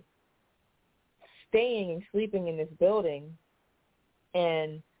people staying and sleeping in this building,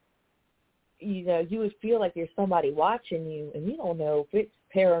 and you would feel like there's somebody watching you, and you don't know if it's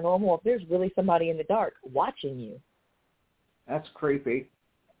paranormal, if there's really somebody in the dark watching you. That's creepy.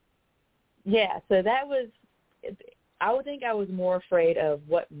 Yeah, so that was, I would think I was more afraid of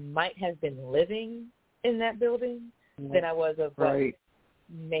what might have been living in that building than I was of what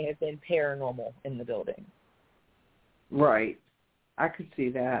may have been paranormal in the building. Right. I could see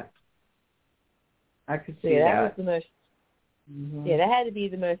that. That was the most, yeah, that had to be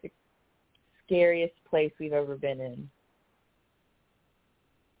the most scariest place we've ever been in.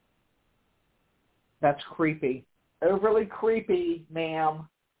 That's creepy. Overly creepy, ma'am.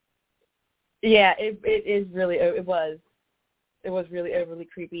 Yeah, it is really, it was really overly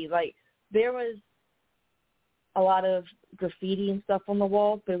creepy. Like, there was a lot of graffiti and stuff on the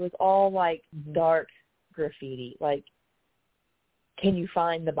walls, but it was all, like, dark graffiti. Like, can you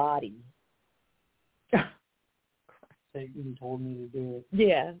find the body? Satan told me to do it.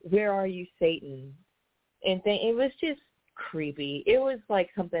 Yeah, where are you, Satan? And it was just creepy. It was like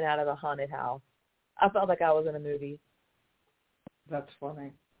something out of a haunted house. I felt like I was in a movie. That's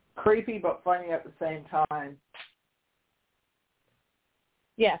funny. Creepy but funny at the same time.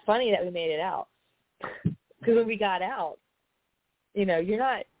 Yeah, funny that we made it out. Because when we got out, you're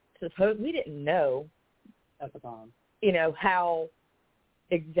not supposed, we didn't know at the time, how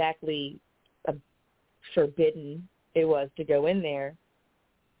exactly forbidden it was to go in there.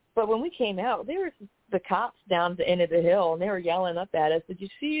 But when we came out, there were the cops down at the end of the hill, and they were yelling up at us, "Did you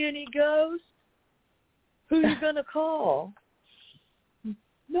see any ghosts? Who are you going to call?"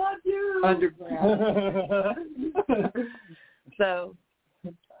 Not you. Underground. So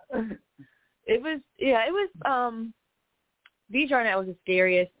it was VTG was the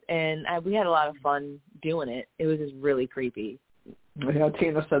scariest, and we had a lot of fun doing it. It was just really creepy. Yeah,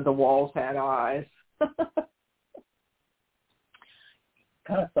 Tina said the walls had eyes.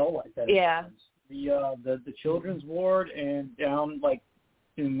 Kind of felt like that. Yeah. The children's ward and down like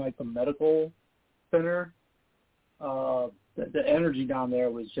in like the medical center, the energy down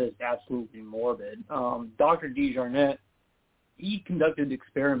there was just absolutely morbid. Dr. DeJarnette, he conducted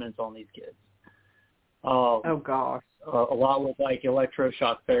experiments on these kids. Oh gosh. A lot with like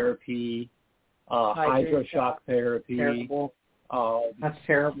electroshock therapy, hydroshock therapy. Terrible. That's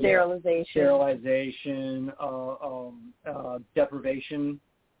terrible. Sterilization, deprivation,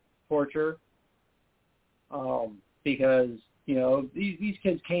 torture. Because these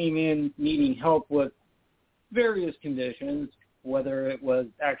kids came in needing help with various conditions, whether it was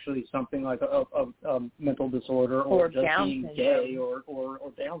actually something like a mental disorder or just being gay or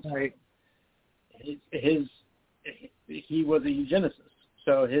Down syndrome. Right. He was a eugenicist,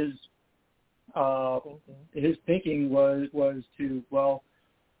 so his thinking was to, well,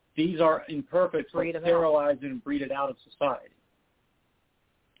 these are imperfect, let's sterilize it and breed it out of society.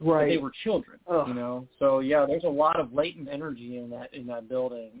 Right. But they were children, So yeah, there's a lot of latent energy in that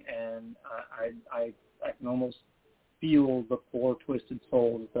building, and I can almost feel the poor twisted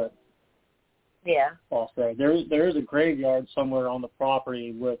souls that lost there. There is a graveyard somewhere on the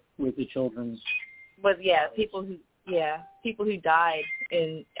property with the children's. But people who died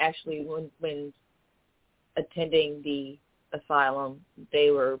in actually when attending the asylum,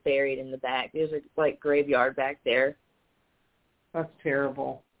 they were buried in the back. There's a like graveyard back there. That's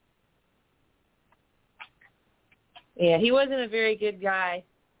terrible. Yeah, he wasn't a very good guy,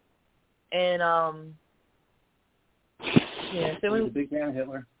 and so he was a big fan of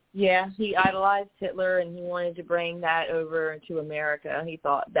Hitler. Yeah, he idolized Hitler, and he wanted to bring that over to America. He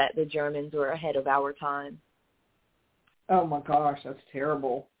thought that the Germans were ahead of our time. Oh, my gosh, that's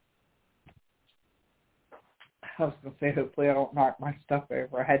terrible. I was going to say, hopefully I don't knock my stuff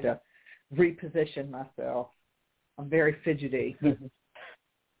over. I had to reposition myself. I'm very fidgety. It's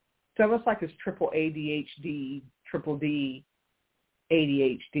almost like it's triple ADHD, triple D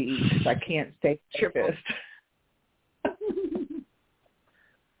ADHD, because I can't stay focused.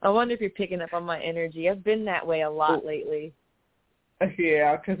 I wonder if you're picking up on my energy. I've been that way a lot lately.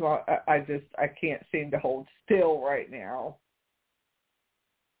 Yeah, because I can't seem to hold still right now.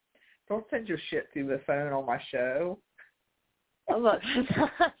 Don't send your shit through the phone on my show. Oh, look, I'm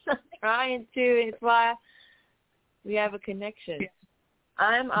trying to. It's why we have a connection.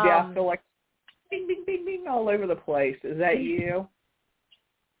 I feel like bing, bing, bing, bing all over the place. Is that you?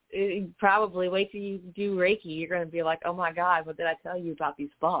 Probably. Wait till you do Reiki. You're going to be like, oh, my God, what did I tell you about these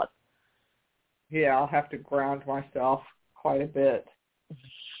spots? Yeah, I'll have to ground myself quite a bit.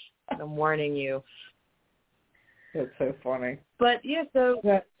 I'm warning you. That's so funny. But, yeah, so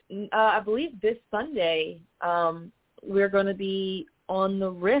I believe this Sunday we're going to be on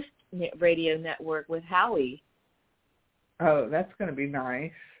the Rift radio network with Howie. Oh, that's going to be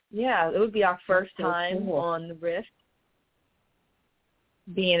nice. Yeah, it would be our first time on the Rift,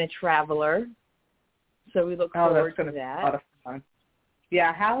 being a traveler. So we look forward to that. Be a lot of fun.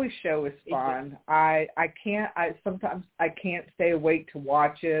 Yeah, Howie's show is fun. Sometimes I can't stay awake to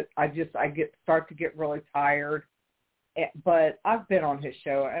watch it. I start to get really tired. But I've been on his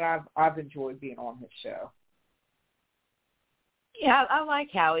show, and I've enjoyed being on his show. Yeah, I like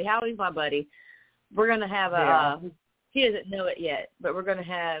Howie. Howie's my buddy. We're going to have he doesn't know it yet, but we're going to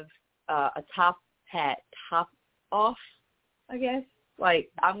have a top off, I guess. Like,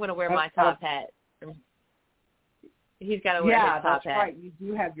 I'm going to wear my top hat. He's got to wear his top hat. Yeah, that's right. You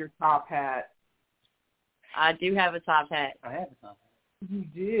do have your top hat. I do have a top hat. I have a top hat. You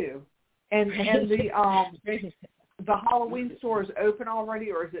do. And the Halloween store is open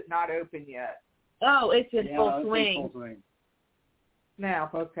already, or is it not open yet? Oh, it's in full swing. Full swing. Now,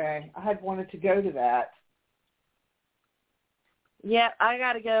 okay. I had wanted to go to that. Yeah, I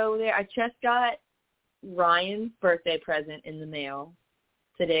got to go there. I just got Ryan's birthday present in the mail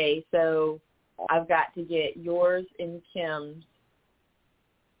today, so I've got to get yours and Kim's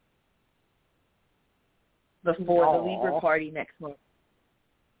before the Libra party next month.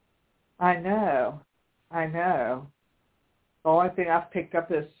 I know. The only thing I've picked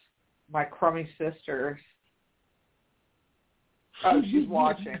up is my crummy sisters. Oh, she's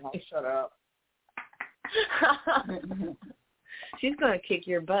watching. I'll shut up. She's going to kick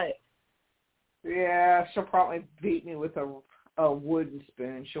your butt. Yeah, she'll probably beat me with a wooden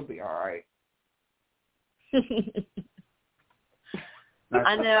spoon. She'll be all right.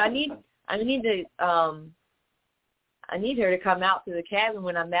 I know. I need her to come out to the cabin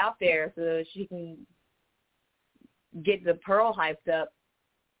when I'm out there so that she can get the Pearl hyped up.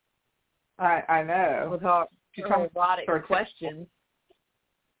 I know. With her erotic questions.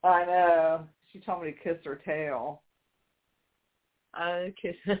 I know. She told me to kiss her tail. I'm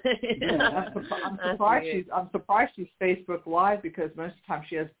surprised she's Facebook Live, because most of the time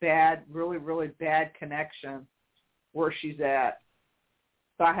she has really, really bad connection where she's at.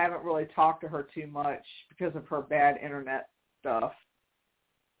 So I haven't really talked to her too much because of her bad internet stuff.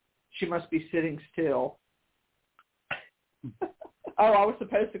 She must be sitting still. Oh, I was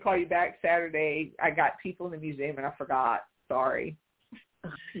supposed to call you back Saturday. I got people in the museum and I forgot. Sorry.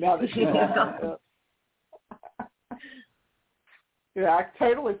 Now that she's yeah, I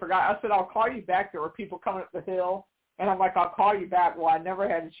totally forgot. I said, I'll call you back. There were people coming up the hill. And I'm like, I'll call you back. Well, I never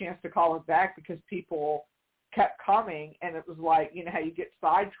had a chance to call her back because people kept coming. And it was like, you know how you get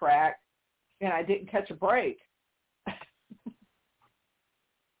sidetracked. And I didn't catch a break.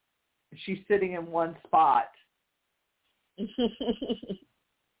 She's sitting in one spot.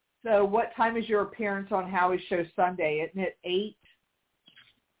 So what time is your appearance on Howie's show Sunday? Isn't it 8?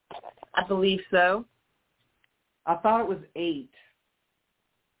 I believe so. I thought it was 8.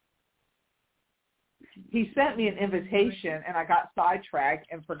 He sent me an invitation, and I got sidetracked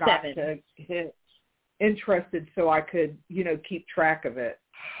and forgot 7. to hit interested so I could, keep track of it.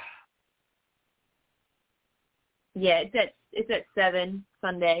 Yeah, it's at 7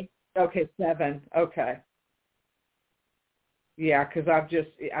 Sunday. Okay, 7. Okay. Yeah, because I've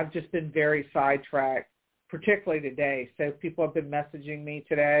just been very sidetracked, particularly today. So people have been messaging me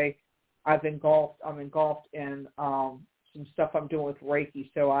today. I'm engulfed in some stuff I'm doing with Reiki,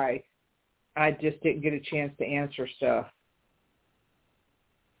 so I just didn't get a chance to answer stuff.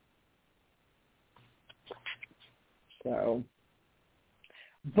 So,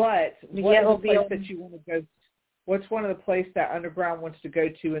 but what's the place that you want to go? What's one of the places that Underground wants to go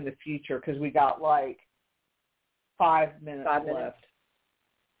to in the future? Because we got like 5 minutes left.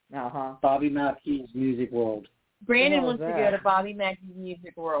 Bobby Mackey's Music World. Brandon wants to go to Bobby Mackey's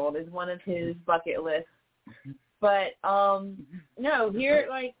Music World is one of his bucket lists. But no, here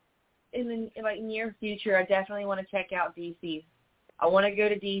in the near future, I definitely want to check out DC's. I want to go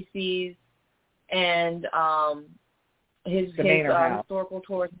to DC's and his historical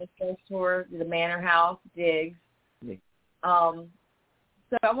tours, his tour, the Manor House, Digs. Yeah.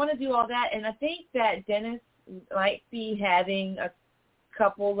 So I want to do all that, and I think that Dennis might be having a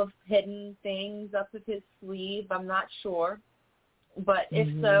couple of hidden things up his sleeve. I'm not sure. But if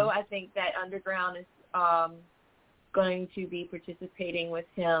so, I think that Underground is going to be participating with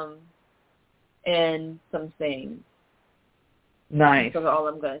him in some things. Nice. That's all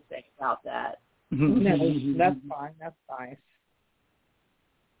I'm going to say about that. No, that's fine. That's nice.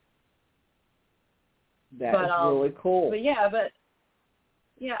 That's really cool.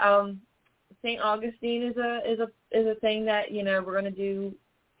 St. Augustine is a thing that we're going to do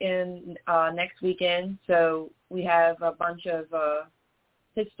in next weekend. So we have a bunch of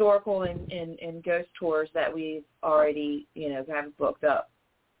historical and ghost tours that we've already, kind of booked up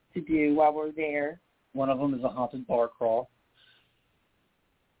to do while we're there. One of them is a haunted bar crawl.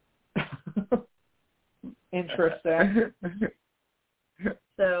 Interesting.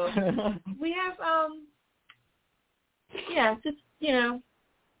 So we have,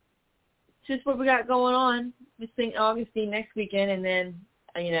 just what we got going on this St. Augustine next weekend, and then,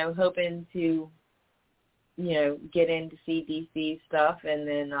 hoping to, get into CDC stuff, and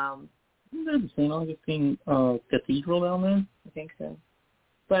then, Isn't there the St. Augustine Cathedral down there? I think so.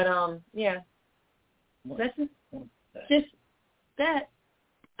 But, that's just that.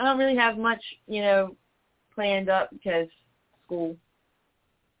 I don't really have much, planned up because school.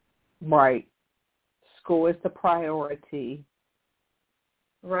 Right. School is the priority.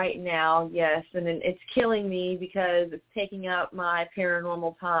 Right now, yes, and it's killing me because it's taking up my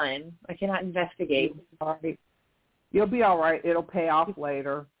paranormal time. I cannot investigate. You'll be all right. It'll pay off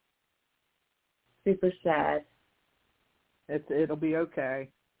later. Super sad. It'll be okay.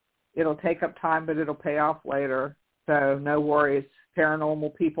 It'll take up time, but it'll pay off later. So no worries.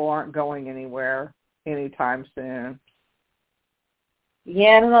 Paranormal people aren't going anywhere anytime soon.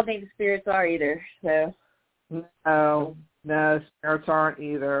 Yeah, I don't think the spirits are either. So. No, spirits aren't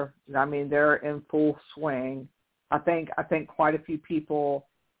either. I mean, they're in full swing. I think quite a few people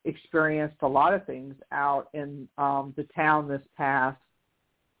experienced a lot of things out in the town this past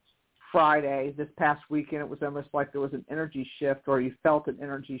Friday. This past weekend, it was almost like there was an energy shift, or you felt an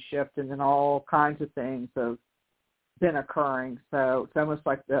energy shift, and then all kinds of things have been occurring. So it's almost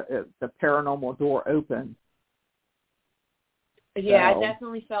like the paranormal door opened. Yeah, so. I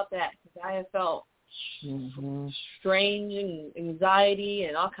definitely felt that, because I have felt strange and anxiety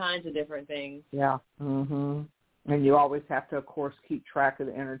and all kinds of different things. Yeah. And you always have to, of course, keep track of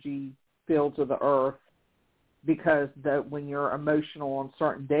the energy fields of the earth, because when you're emotional on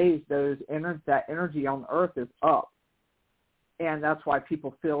certain days, that energy on the earth is up, and that's why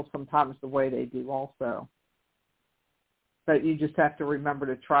people feel sometimes the way they do also. But you just have to remember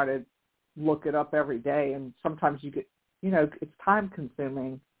to try to look it up every day, and sometimes you get, it's time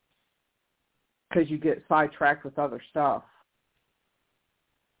consuming, because you get sidetracked with other stuff.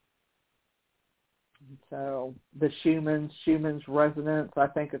 So the Schumann's Resonance, I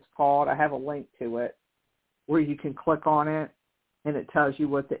think it's called. I have a link to it where you can click on it, and it tells you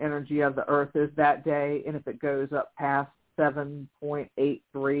what the energy of the earth is that day, and if it goes up past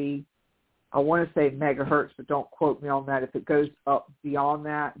 7.83, I want to say megahertz, but don't quote me on that. If it goes up beyond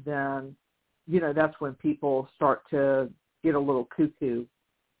that, then, that's when people start to get a little cuckoo.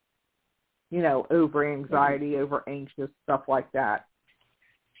 Over anxiety, over anxious, stuff like that.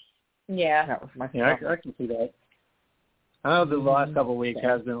 Yeah. That was my I can see that. I know the last couple of weeks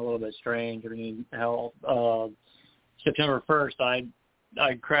has been a little bit strange. I mean, hell, September 1st,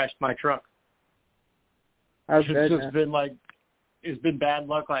 I crashed my truck. Oh, goodness. It's been bad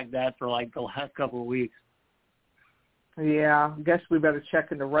luck like that for like the last couple of weeks. Yeah, I guess we better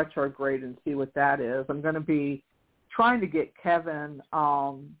check into retrograde and see what that is. I'm going to be trying to get Kevin,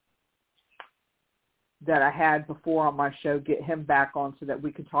 that I had before on my show, get him back on so that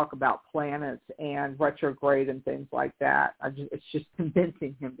we can talk about planets and retrograde and things like that. It's just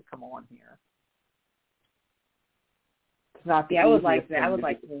convincing him to come on here. It's not the I would like that. I would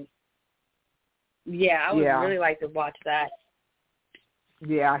like to. Yeah, I would really like to watch that.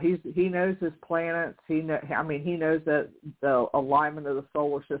 Yeah, he knows his planets. He knows that the alignment of the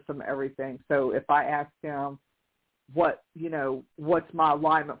solar system, everything. So if I ask him, what's my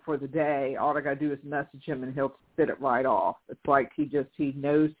alignment for the day, all I got to do is message him and he'll spit it right off. It's like he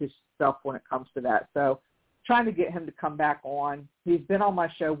knows his stuff when it comes to that. So trying to get him to come back on. He's been on my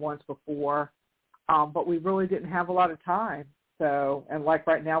show once before, but we really didn't have a lot of time. So, and like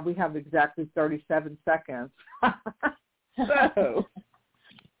right now we have exactly 37 seconds. So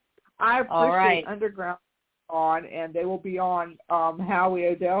I appreciate Underground on, and they will be on Howie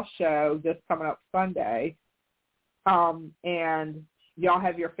Odell's show this coming up Sunday. And y'all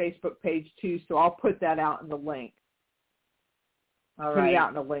have your Facebook page too, so I'll put that out in the link. All put right. it out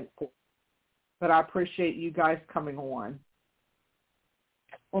in the link. But I appreciate you guys coming on.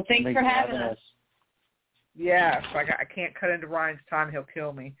 Well, thanks for having us. Yes, I can't cut into Ryan's time; he'll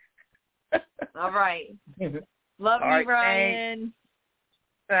kill me. All right. Love you, Ryan.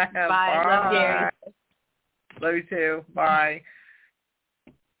 Bye. Bye. Love Gary. Love you too. Bye.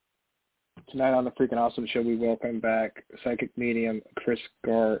 Tonight on the Freaking Awesome Show, we welcome back psychic medium Chris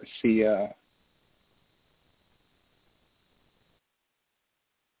Garcia.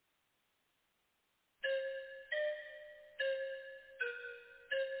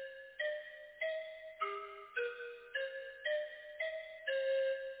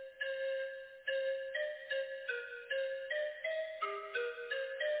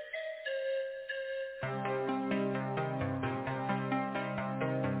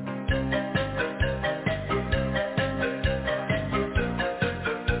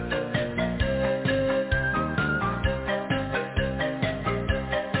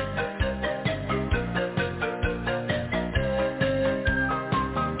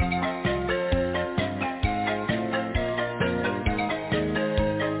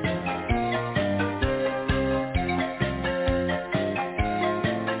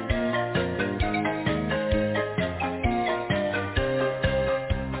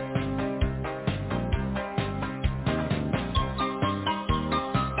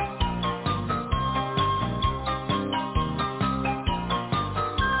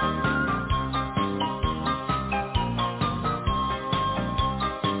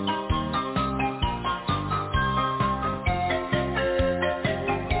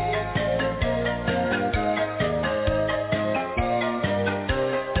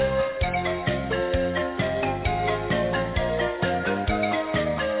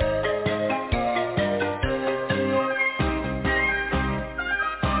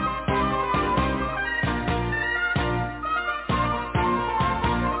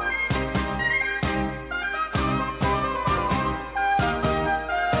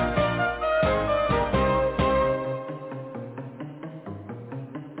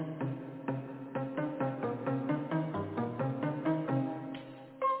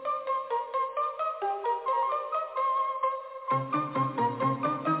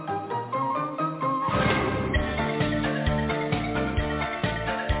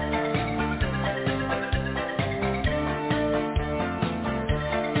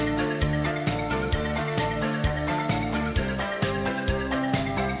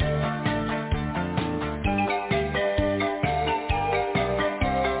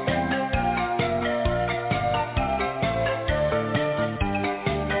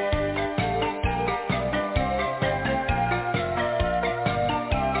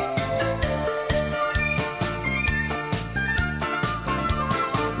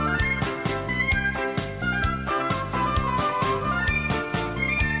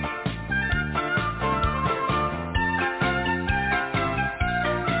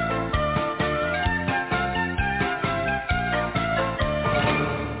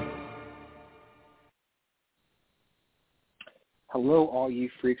 Hello, all you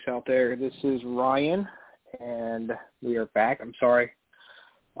freaks out there. This is Ryan, and we are back. I'm sorry.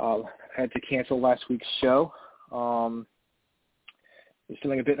 Had to cancel last week's show. Was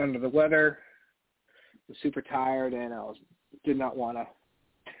feeling a bit under the weather. Was super tired, and did not want to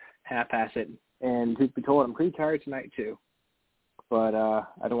half-ass it. And truth be told, I'm pretty tired tonight, too. But I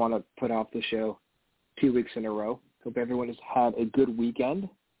don't want to put off the show 2 weeks in a row. Hope everyone has had a good weekend.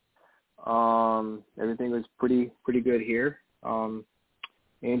 Everything was pretty good here.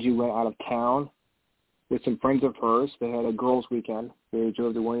 Angie went out of town with some friends of hers. They had a girls' weekend. They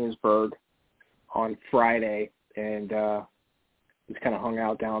drove to Williamsburg on Friday and just kind of hung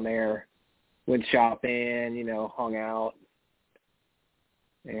out down there. Went shopping, hung out.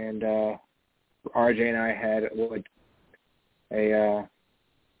 And RJ and I had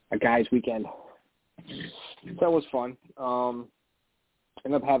a guy's weekend. That was fun.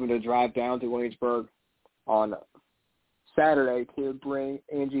 Ended up having to drive down to Williamsburg on Saturday to bring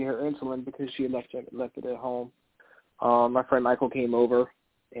Angie her insulin because she had left it at home. My friend Michael came over,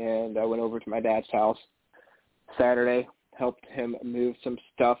 and I went over to my dad's house Saturday, helped him move some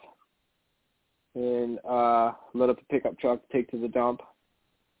stuff, and load up a pickup truck to take to the dump.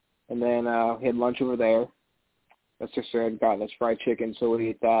 And then we had lunch over there. My sister had gotten us fried chicken, so we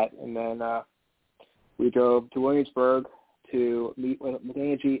ate that. And then we drove to Williamsburg to meet with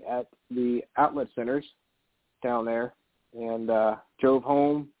Angie at the outlet centers down there, and drove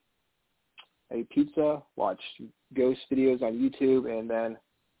home, ate pizza, watched ghost videos on YouTube, and then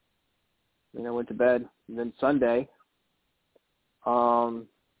went to bed. And then Sunday,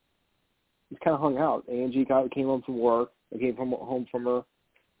 just kind of hung out. Angie came home from work. I came home from her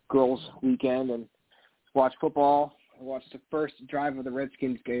girls' weekend and watched football. I watched the first drive of the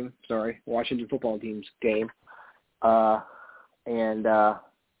Redskins game. Washington football team's game. And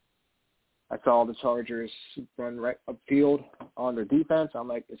I saw the Chargers run right upfield on their defense. I'm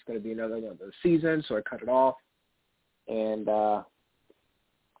like, it's going to be another one of those seasons, so I cut it off. And,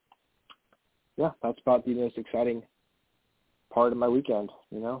 that's about the most exciting part of my weekend,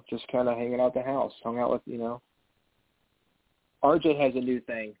 just kind of hanging out the house. Hung out with, RJ has a new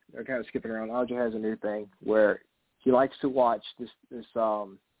thing. They're kind of skipping around. RJ has a new thing where he likes to watch this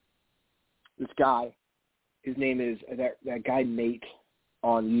guy. His name is that guy Nate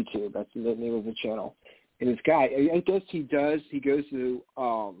on YouTube. That's the name of the channel. And this guy, I guess he goes to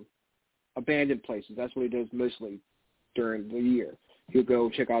abandoned places. That's what he does mostly during the year. He'll go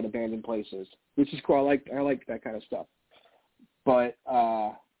check out abandoned places, which is cool. I like that kind of stuff. But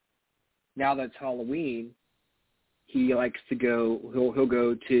now that it's Halloween, he likes to go. He'll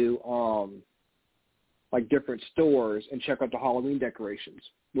go to different stores and check out the Halloween decorations.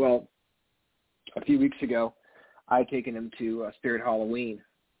 Well, a few weeks ago, I had taken him to Spirit Halloween,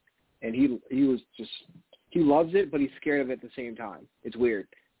 and he loves it, but he's scared of it at the same time. It's weird,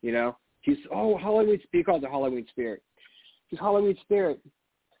 He's Halloween. He calls it Halloween Spirit. He's Halloween Spirit,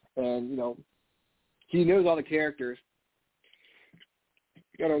 and he knows all the characters.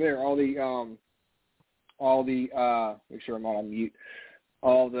 Got over there all the make sure I'm not on mute.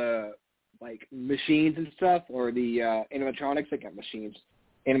 All the machines and stuff, or the animatronics. They got machines.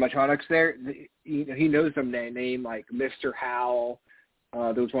 Animatronics there, he knows them. They name like Mr. Howell.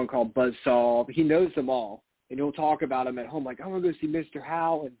 There was one called Buzzsaw. He knows them all, and he'll talk about them at home. Like, I'm gonna go see Mr.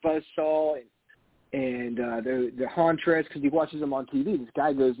 Howell and Buzzsaw and the Hauntress, because he watches them on TV. This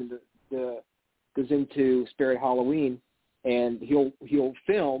guy goes into Spirit Halloween, and he'll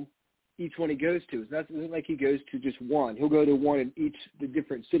film each one he goes to. So that's not like he goes to just one. He'll go to one in the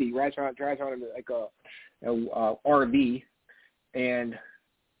different city. Drives around in like a RV, and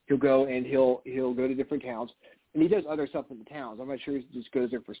he'll go to different towns, and he does other stuff in the towns. I'm not sure he just goes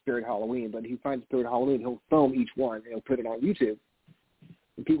there for Spirit Halloween, but he finds Spirit Halloween. He'll film each one, and he'll put it on YouTube,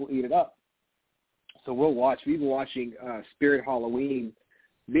 and people eat it up. So we've been watching Spirit Halloween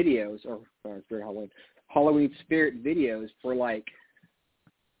videos, Halloween Spirit videos for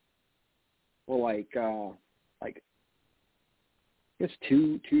it's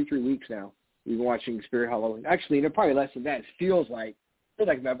 2-3 weeks now. We've been watching Spirit Halloween. Actually, probably less than that. It feels like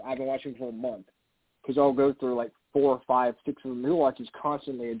I've been watching for a month, because I'll go through 4, 5, 6 of them. He'll watch this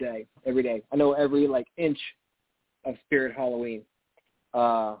constantly every day. I know every inch of Spirit Halloween.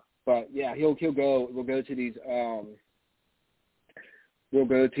 But yeah, we'll go to these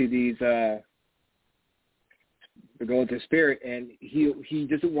Spirit, and he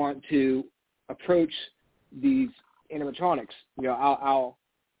doesn't want to approach these animatronics. I'll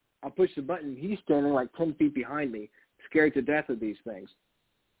push the button. He's standing 10 feet behind me, scared to death of these things.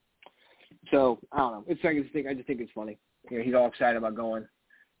 So I don't know. I just think it's funny. He's all excited about going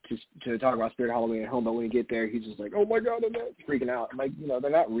to talk about Spirit Halloween at home, but when you get there, he's just like, oh my God, I'm freaking out. I'm like, they're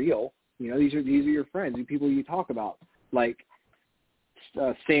not real. These are your friends, the people you talk about, like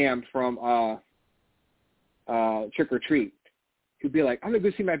Sam from Trick or Treat, who'd be like, I'm gonna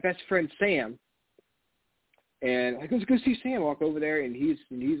go see my best friend Sam, and I go see Sam. Walk over there, and he's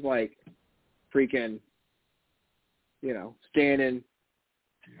like, freaking, standing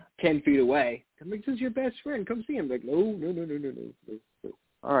 10 feet away. I'm like, this is your best friend. Come see him. Like, no.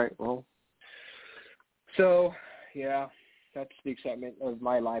 All right, well. So, yeah, that's the excitement of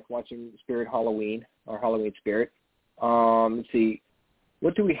my life watching Spirit Halloween, or Halloween Spirit. Let's see.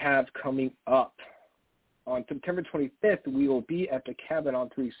 What do we have coming up? On September 25th, we will be at the Cabin on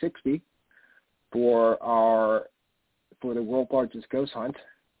 360 for the world's largest ghost hunt.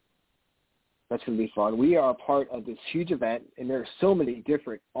 That's going to be fun. We are a part of this huge event, and there are so many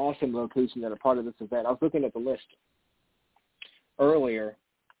different awesome locations that are part of this event. I was looking at the list earlier,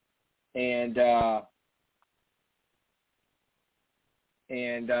 and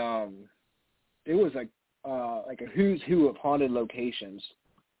it was like a who's who of haunted locations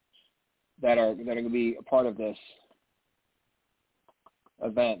that are going to be a part of this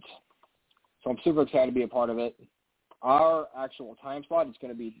event. So I'm super excited to be a part of it. Our actual time slot is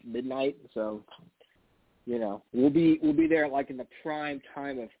going to be midnight, so we'll be there like in the prime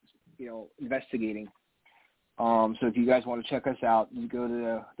time of investigating. So if you guys want to check us out, you go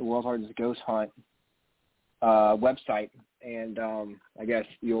to the World's Largest Ghost Hunt website, and I guess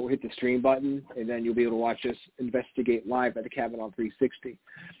you'll hit the stream button, and then you'll be able to watch us investigate live at the Cabin on 360.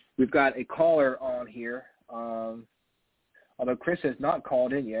 We've got a caller on here, although Chris has not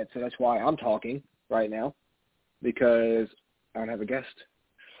called in yet, so that's why I'm talking right now, because I don't have a guest.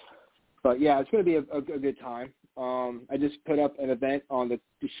 But, yeah, it's going to be a good time. I just put up an event on the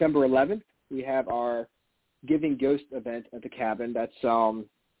December 11th. We have our Giving Ghost event at the Cabin. That's our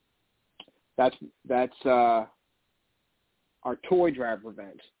toy driver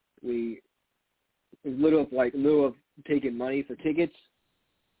event. In lieu of taking money for tickets,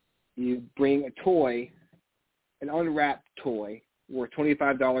 you bring a toy, an unwrapped toy worth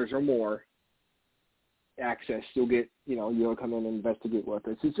 $25 or more. Access, you'll get, you'll come in and investigate with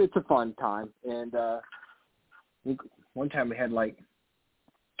us. It's a fun time, and one time we had like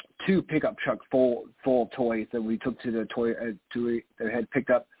 2 pickup truck full of toys that we took to the toy that had picked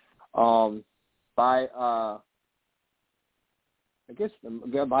up by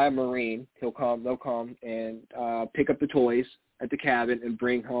by a Marine. They'll come and pick up the toys at the cabin and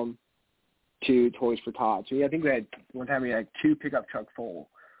bring home to Toys for Tots. So yeah, I think one time we had 2 pickup truck full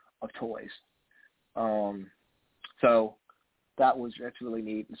of toys. So that's really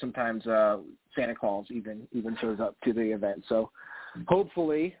neat. Sometimes Santa Claus even shows up to the event. So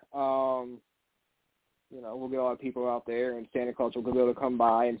hopefully, we'll get a lot of people out there, and Santa Claus will be able to come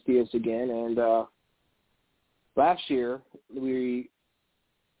by and see us again. And last year we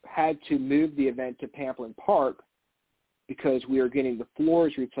had to move the event to Pamplin Park because we were getting the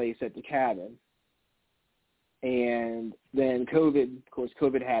floors replaced at the cabin. And then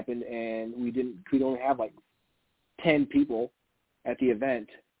COVID happened, and we'd only have like 10 people at the event.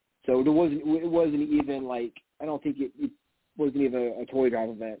 So it wasn't even like, I don't think it wasn't even a toy drive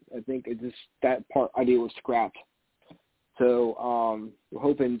event. I think that idea was scrapped. So we're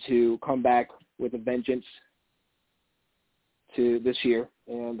hoping to come back with a vengeance to this year,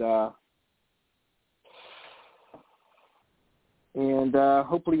 and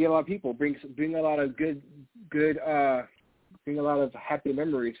hopefully get a lot of people, bring a lot of good bring a lot of happy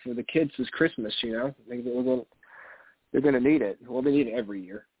memories for the kids this Christmas. They're going to need it. Well, they need it every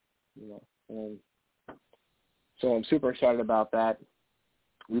year. So I'm super excited about that.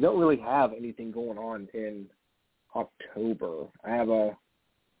 We don't really have anything going on in October. I have a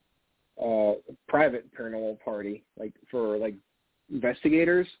private paranormal party, for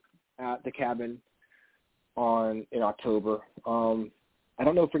investigators at the cabin in October. I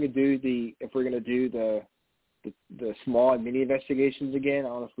don't know if we're gonna do the small and mini investigations again. I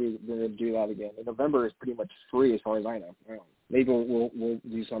don't know if we're gonna do that again. And November is pretty much free as far as I know. Maybe we'll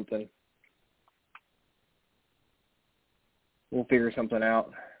do something. We'll figure something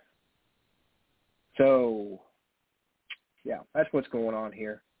out. So, yeah, that's what's going on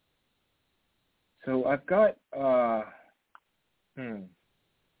here. So I've got I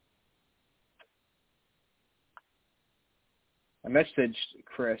messaged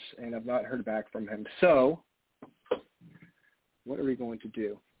Chris, and I've not heard back from him. So what are we going to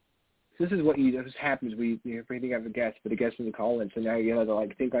do? This is what happens when you think you have a guest, but a guest doesn't call in. So now you have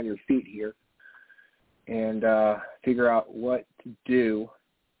to think on your feet here and figure out what to do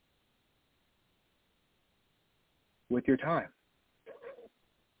with your time.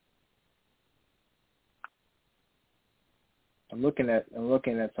 I'm looking at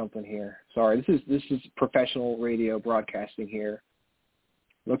something here. Sorry, this is professional radio broadcasting here.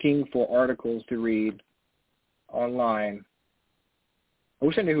 Looking for articles to read online. I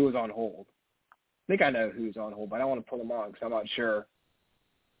wish I knew who was on hold. I think I know who's on hold, but I don't want to put them on because I'm not sure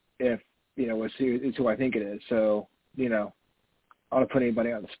if, it's who I think it is. So, I don't want to put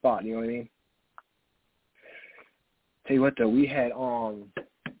anybody on the spot, you know what I mean? Tell you what, though, we had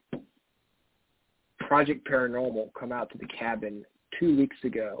Project Paranormal come out to the cabin 2 weeks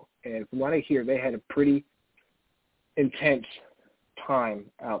ago, and from what I hear, they had a pretty intense time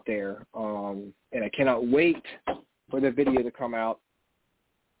out there, and I cannot wait for the video to come out.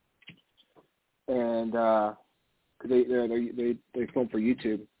 And they film for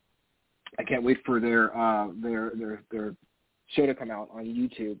YouTube. I can't wait for their show to come out on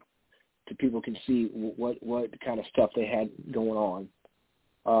YouTube, so people can see what kind of stuff they had going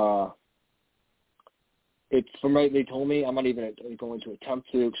on. It's from what they told me. I'm not even going to attempt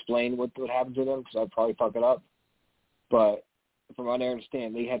to explain what happened to them because I'd probably fuck it up. But from what I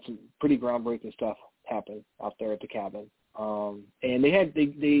understand, they had some pretty groundbreaking stuff happen out there at the cabin. And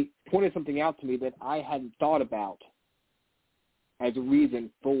they pointed something out to me that I hadn't thought about as a reason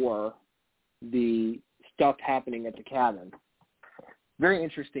for the stuff happening at the cabin. Very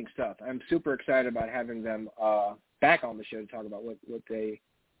interesting stuff. I'm super excited about having them back on the show to talk about what they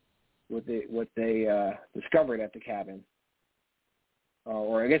discovered at the cabin.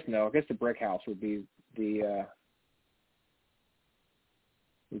 Or I guess the brick house would be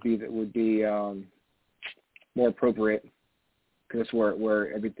more appropriate because that's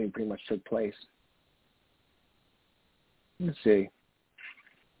where everything pretty much took place. Let's see.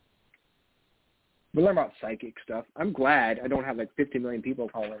 We learn about psychic stuff. I'm glad I don't have 50 million people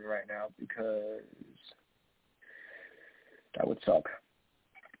calling right now because that would suck.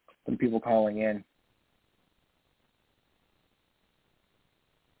 Some people calling in.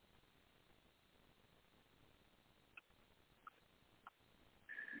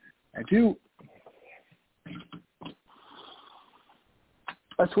 I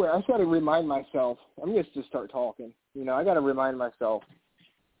swear, I just got to remind myself. I'm going to just start talking. I got to remind myself.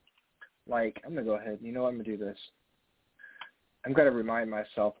 I'm going to go ahead. I'm going to do this. I'm going to remind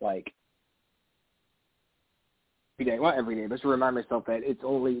myself, every day. Not every day, but just to remind myself that it's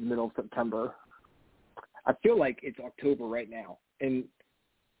only middle of September. I feel like it's October right now. And,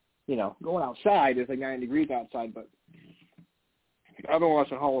 going outside, it's 9 degrees outside, but I've been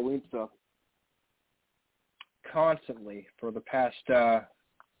watching Halloween stuff constantly for the past,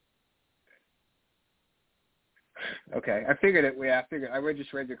 okay, I figured it. Yeah, I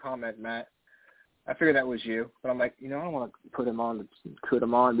just read your comment, Matt. I figured that was you, but I'm like, I don't want to put him on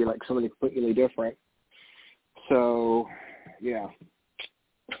and be like somebody completely different. So, yeah.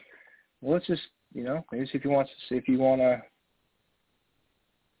 Well, let's just, maybe see if he wants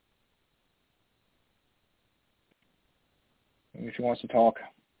to talk.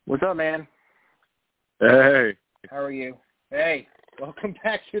 What's up, man? Hey. How are you? Hey, welcome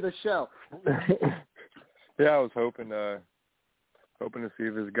back to the show. Yeah, I was hoping to see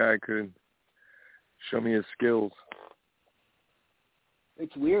if this guy could show me his skills.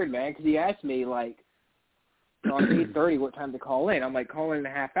 It's weird, man, because he asked me, on 8:30 what time to call in. I'm like, call in a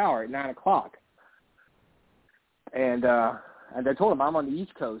half hour at 9 o'clock. And I told him I'm on the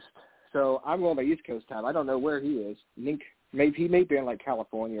East Coast, so I'm going by East Coast time. I don't know where he is. I think maybe he may be in,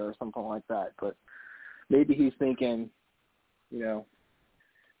 California or something like that, but maybe he's thinking,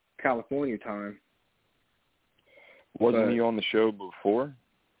 California time. Wasn't he on the show before?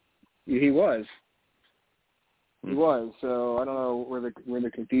 He was. He was. So I don't know where the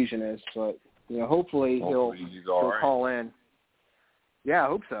confusion is, but hopefully he'll call in. Yeah, I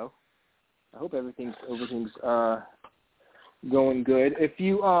hope so. I hope everything's going good. If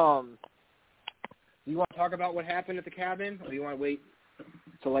you do you want to talk about what happened at the cabin, or do you want to wait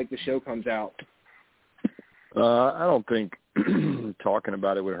till the show comes out? I don't think talking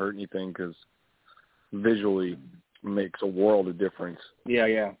about it would hurt anything because visually makes a world of difference.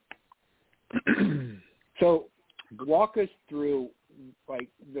 Yeah. So walk us through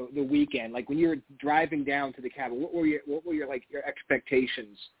the weekend. When you were driving down to the cabin, what were your your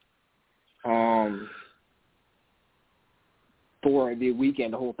expectations for the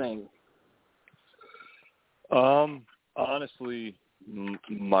weekend, the whole thing? Honestly,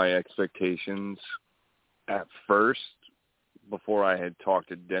 my expectations at first, before I had talked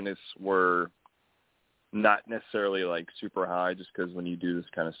to Dennis, were not necessarily super high, just because when you do this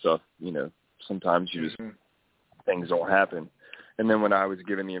kind of stuff, sometimes you just things don't happen. And then when I was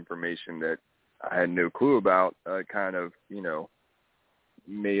given the information that I had no clue about, kind of,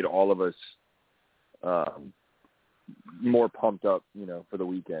 made all of us more pumped up, for the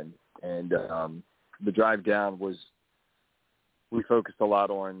weekend. And the drive down we focused a lot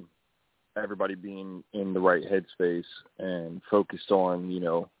on everybody being in the right headspace and focused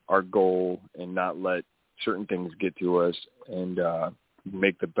on, our goal and not let certain things get to us and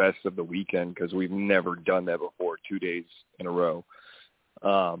make the best of the weekend, because we've never done that before, 2 days in a row.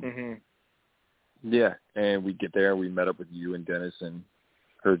 Yeah, and we get there, we met up with you and Dennis and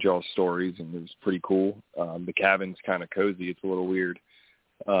heard y'all's stories, and it was pretty cool. The cabin's kind of cozy. It's a little weird.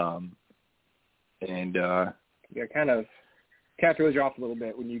 Yeah, kind of throws you off a little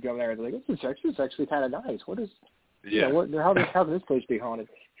bit when you go there. It's like, this is actually kind of nice. What is, how can this place be haunted?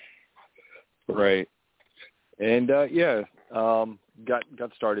 Right. And, got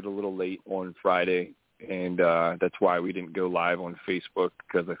started a little late on Friday, and that's why we didn't go live on Facebook,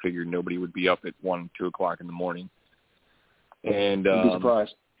 because I figured nobody would be up at 1, 2 o'clock in the morning. And you'd be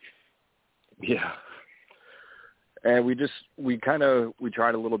surprised. Yeah. And we tried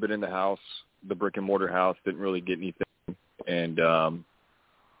a little bit in the house, the brick and mortar house, didn't really get anything, and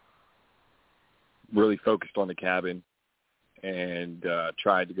really focused on the cabin, and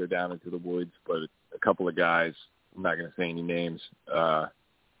tried to go down into the woods, but a couple of guys, I'm not going to say any names, I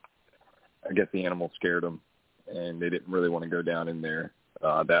guess the animal scared them, and they didn't really want to go down in there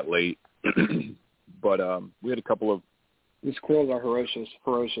that late. But we had a couple of... These squirrels are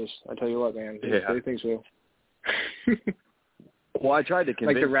ferocious. I tell you what, man. Yeah. They think so. Well, I tried to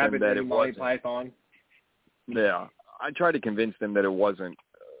convince like the rabbit them that it wasn't. python. Yeah. I tried to convince them that it wasn't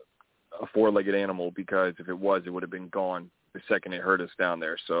a four-legged animal, because if it was, it would have been gone the second it heard us down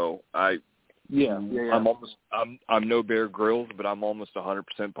there. So I'm no Bear Grylls, but I'm almost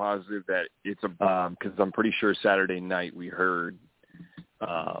 100% positive that it's because I'm pretty sure Saturday night we heard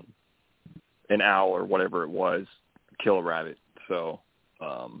an owl or whatever it was kill a rabbit. So,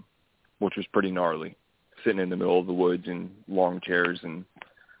 which was pretty gnarly, sitting in the middle of the woods in long chairs, and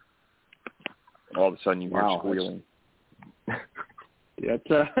all of a sudden you hear squealing. That's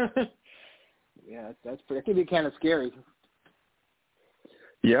that can be kind of scary.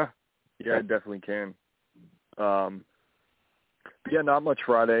 Yeah, it definitely can. Not much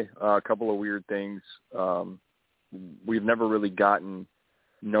Friday. A couple of weird things. We've never really gotten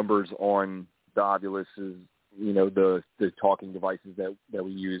numbers on the Ovuluses, the talking devices that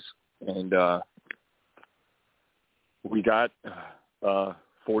we use, and we got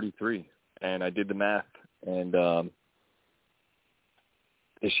 43, and I did the math, and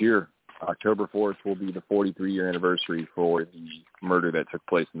this year, October 4th, will be the 43-year anniversary for the murder that took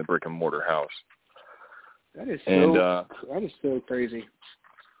place in the brick and mortar house. That is so crazy.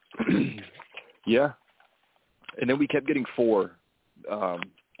 Yeah. And then we kept getting 4,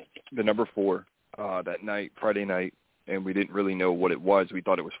 the number 4, that night, Friday night, and we didn't really know what it was. We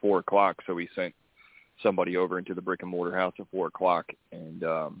thought it was 4 o'clock, so we sent somebody over into the brick and mortar house at 4 o'clock, and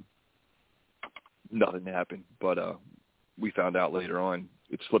nothing happened. But we found out later on,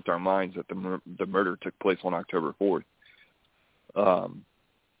 it slipped our minds that the murder took place on October 4th. And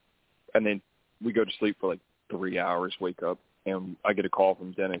then we go to sleep for like 3 hours, wake up, and I get a call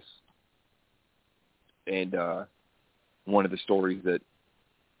from Dennis. And one of the stories that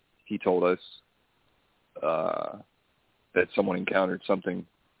he told us, that someone encountered something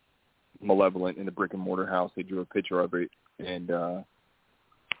malevolent in the brick and mortar house. They drew a picture of it, and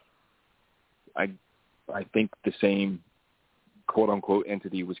I think the same quote-unquote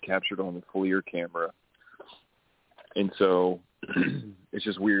entity was captured on the FLIR camera. And so it's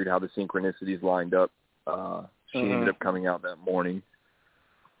just weird how the synchronicities lined up. She ended up coming out that morning,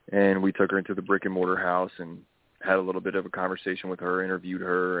 and we took her into the brick and mortar house and had a little bit of a conversation with her, interviewed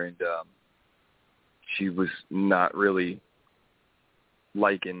her, and she was not really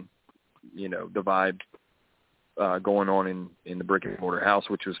liking, the vibe going on in the brick and mortar house,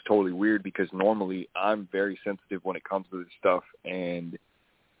 which was totally weird, because normally I'm very sensitive when it comes to this stuff, and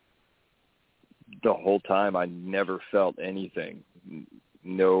the whole time I never felt anything.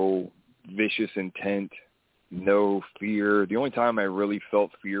 No vicious intent, no fear. The only time I really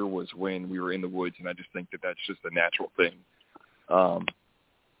felt fear was when we were in the woods, and I just think that that's just a natural thing.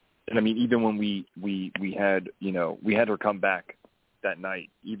 And I mean, even when we had, we had her come back that night,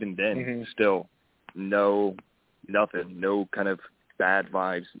 even then, still nothing, no kind of bad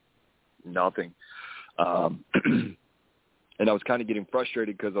vibes, nothing. And I was kind of getting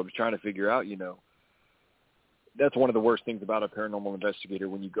frustrated because I was trying to figure out, that's one of the worst things about a paranormal investigator.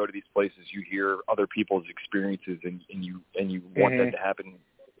 When you go to these places, you hear other people's experiences, and you want that to happen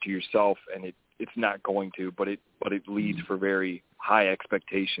to yourself, and it's not going to, but it leads for very high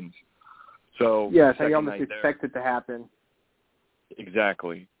expectations. So yes, I almost expect it to happen.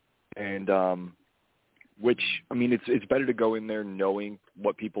 Exactly. And which, I mean, it's better to go in there knowing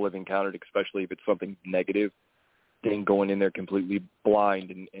what people have encountered, especially if it's something negative, than going in there completely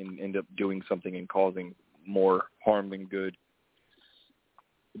blind and end up doing something and causing more harm than good.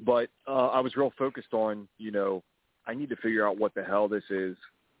 But I was real focused on, I need to figure out what the hell this is,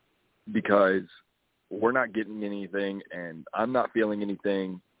 because we're not getting anything and I'm not feeling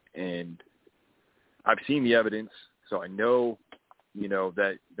anything, and I've seen the evidence, so I know,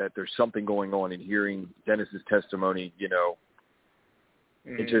 that there's something going on. And hearing Dennis's testimony,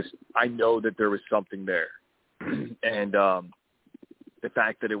 it just, I know that there was something there. And the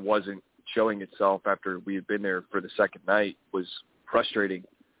fact that it wasn't showing itself after we had been there for the second night was frustrating.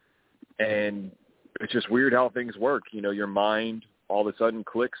 And it's just weird how things work. Your mind all of a sudden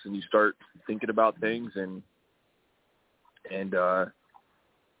clicks and you start thinking about things, and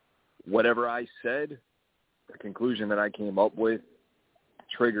whatever I said, the conclusion that I came up with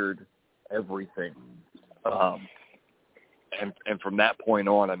triggered everything. And from that point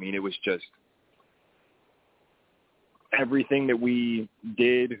on, I mean, it was just everything that we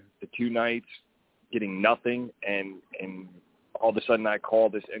did, the 2 nights, getting nothing, and all of a sudden I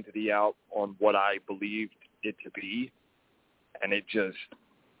called this entity out on what I believed it to be, and it just,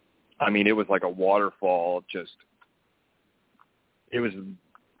 I mean, it was like a waterfall. It was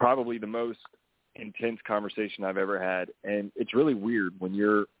probably the most intense conversation I've ever had. And it's really weird when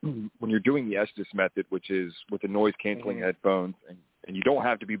you're doing the Estes method, which is with the noise canceling headphones, and you don't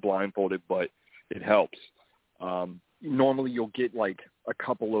have to be blindfolded, but it helps. Normally you'll get like a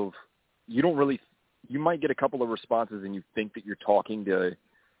couple of, you might get a couple of responses and you think that you're talking to,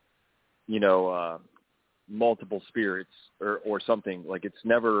 multiple spirits or something. Like, it's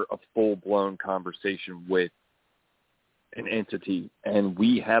never a full-blown conversation with an entity. And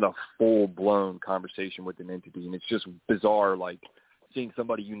we had a full-blown conversation with an entity, and it's just bizarre, like seeing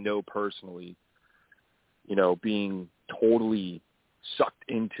somebody personally, being totally sucked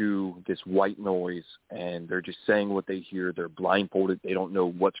into this white noise, and they're just saying what they hear. They're blindfolded. They don't know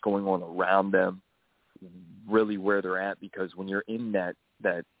what's going on around them, really where they're at, because when you're in that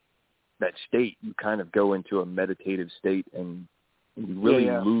state, you kind of go into a meditative state, and you really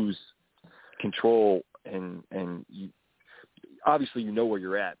lose control, and you obviously where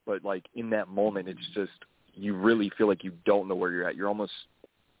you're at, but like in that moment, it's just, you really feel like you don't know where you're at. You're almost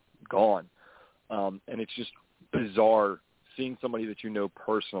gone. And it's just bizarre seeing somebody that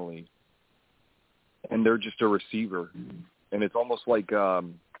personally, and they're just a receiver, and it's almost like a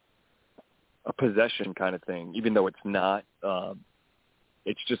possession kind of thing, even though it's not.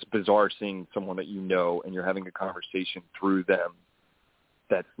 It's just bizarre seeing someone that and you're having a conversation through them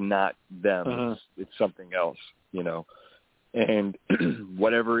that's not them. It's something else, and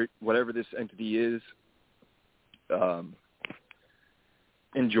whatever this entity is,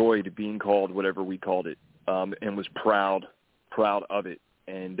 enjoyed being called whatever we called it, and was proud of it.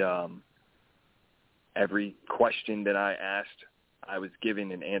 And every question that I asked, I was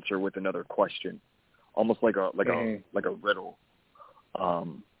given an answer with another question, almost like a riddle.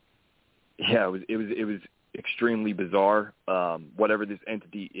 It was extremely bizarre. Whatever this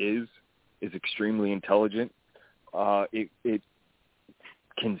entity is extremely intelligent. It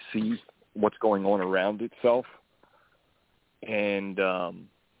can see what's going on around itself, and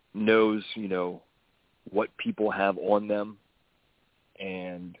knows, what people have on them.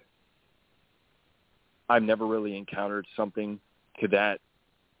 And I've never really encountered something to that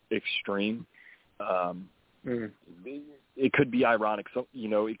extreme. It could be ironic. So,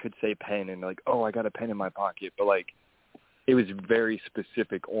 it could say pen, and like, oh, I got a pen in my pocket. But like, it was very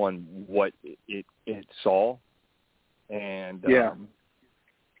specific on what it saw. And it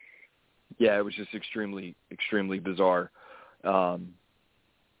was just extremely, extremely bizarre.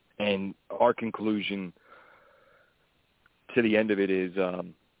 And our conclusion to the end of it is,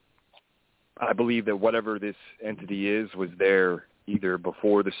 I believe that whatever this entity was there either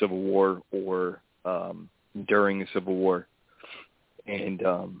before the Civil War or during the Civil War. And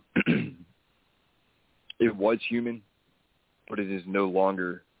it was human, but it is no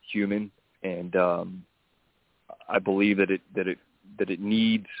longer human. And I believe that it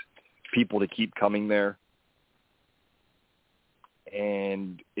needs people to keep coming there,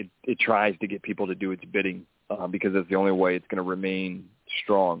 and it tries to get people to do its bidding, because that's the only way it's going to remain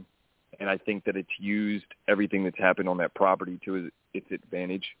strong. And I think that it's used everything that's happened on that property to its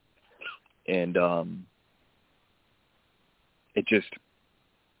advantage. And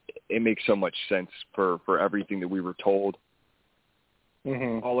it makes so much sense for everything that we were told.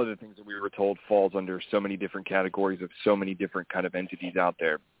 All of the things that we were told falls under so many different categories of so many different kind of entities out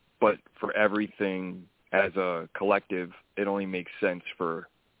there. But for everything as a collective, it only makes sense for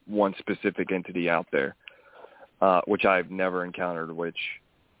one specific entity out there. which I've never encountered, which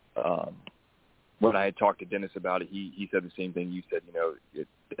when I had talked to Dennis about it, he said the same thing you said.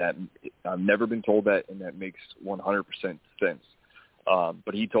 I've never been told that, and that makes 100% sense.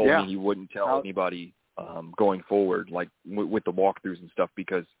 But he told me he wouldn't tell anybody going forward, like with the walkthroughs and stuff,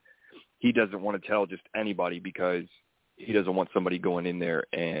 because he doesn't want to tell just anybody, because he doesn't want somebody going in there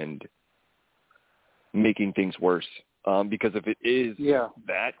and making things worse. Because if it is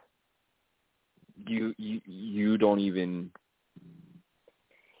that, you don't even,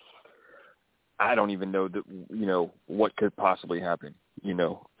 I don't even know that, what could possibly happen, You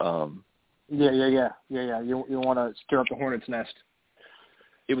don't want to stir up the hornet's nest.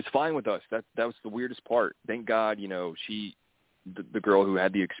 It was fine with us. That was the weirdest part. Thank God, the girl who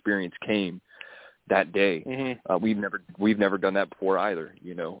had the experience came that day. Mm-hmm. We've never done that before either.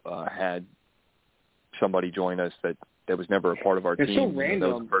 Had somebody join us that was never a part of our team. It's so random.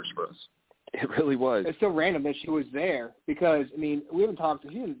 That was the first for us. It really was. It's so random that she was there, because she hadn't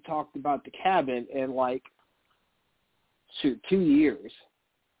talked about the cabin in 2 years.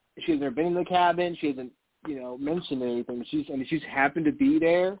 She hasn't been in the cabin. She hasn't mentioned anything. She's happened to be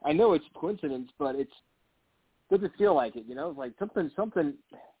there. I know it's a coincidence, but it doesn't feel like it. Like something.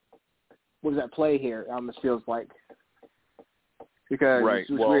 What does that play here? It almost feels like, because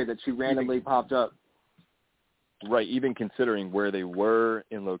it was weird that she randomly popped up. Right, even considering where they were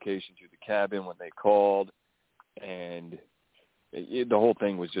in location to the cabin when they called, and the whole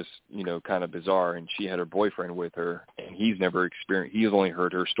thing was just, kind of bizarre. And she had her boyfriend with her, and he's never experienced. He's only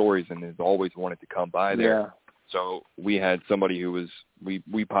heard her stories and has always wanted to come by there. Yeah. So we had somebody who was,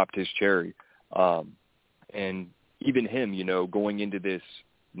 we popped his cherry, and even him, going into this,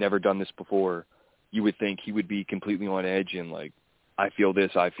 never done this before, you would think he would be completely on edge and like, I feel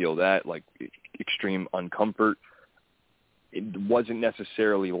this, I feel that, like extreme uncomfort. It wasn't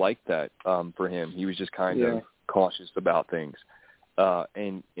necessarily like that for him. He was just kind of cautious about things.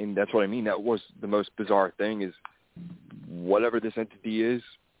 And that's what I mean. That was the most bizarre thing, is whatever this entity is,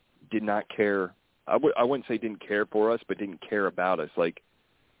 did not care. I wouldn't say didn't care for us, but didn't care about us. Like,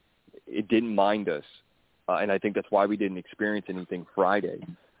 it didn't mind us. And I think that's why we didn't experience anything Friday.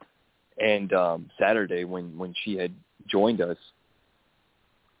 And Saturday, when she had joined us,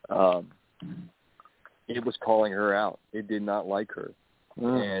 it was calling her out. It did not like her.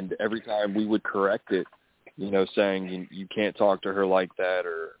 And every time we would correct it, saying you can't talk to her like that,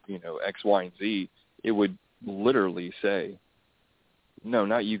 or, X, Y, and Z, it would literally say, no,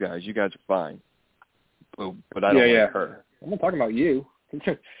 not you guys. You guys are fine. But I don't like her. I'm not talking about you.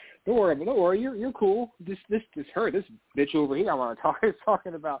 Don't worry. You're cool. This her, this bitch over here I want to talk is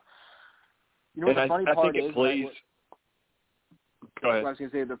talking about. What the funny part is? Go ahead. I was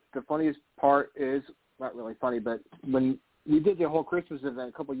going to say, the funniest part is, not really funny, but when we did the whole Christmas event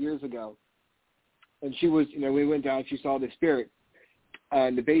a couple of years ago, and she was, we went down, she saw the spirit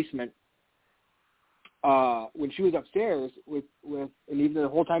in the basement. When she was upstairs and even the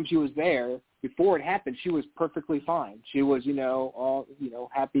whole time she was there, before it happened, she was perfectly fine. She was, all,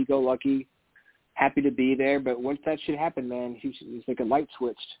 happy-go-lucky, happy to be there. But once that shit happened, man, it was like a light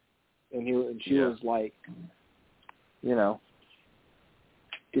switched, and she was like,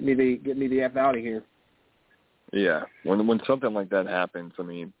 get me the F out of here. Yeah, when something like that happens,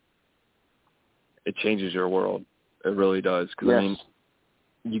 it changes your world. It really does. Because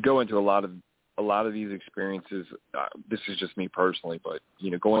you go into a lot of these experiences. This is just me personally, but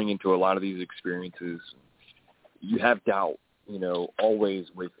going into a lot of these experiences, you have doubt.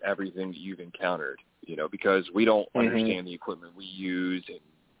 Always with everything that you've encountered. Because we don't understand the equipment we use, and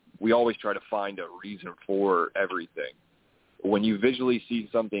we always try to find a reason for everything. When you visually see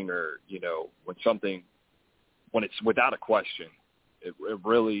something, or when it's without a question, it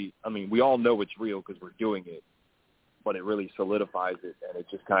really, we all know it's real because we're doing it, but it really solidifies it, and it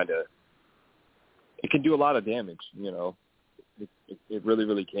just kind of, it can do a lot of damage, it really,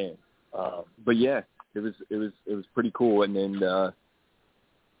 really can. But yeah, it was pretty cool. And then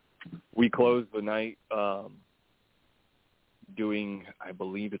we closed the night doing, I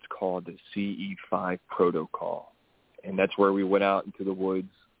believe it's called the CE5 protocol. And that's where we went out into the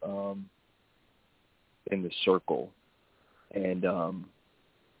woods in the circle, and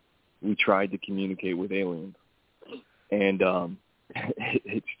we tried to communicate with aliens. And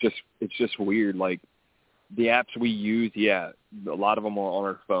it's just weird. Like, the apps we use, a lot of them are on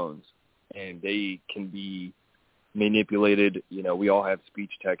our phones, and they can be manipulated. We all have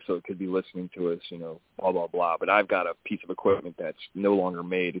speech text, so it could be listening to us, blah, blah, blah. But I've got a piece of equipment that's no longer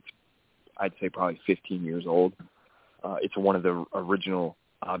made. It's, I'd say, probably 15 years old. It's one of the original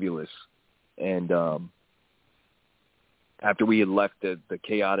Ovilus. And after we had left the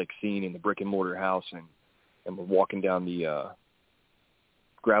chaotic scene in the brick and mortar house and and we're walking down the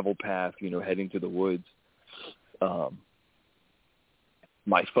gravel path, heading to the woods.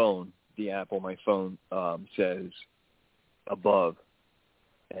 My phone, the app on my phone, says above.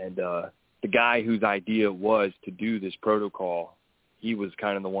 And the guy whose idea it was to do this protocol, he was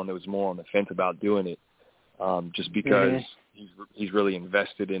kind of the one that was more on the fence about doing it, just because he's really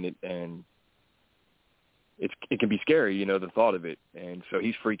invested in it, and it can be scary, the thought of it. And so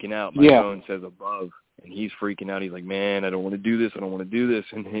he's freaking out. My phone says above, and he's freaking out. He's like, man, I don't want to do this. I don't want to do this.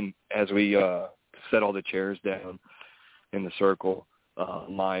 And then as we set all the chairs down in the circle,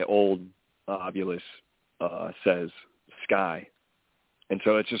 my old Ovilus says sky. And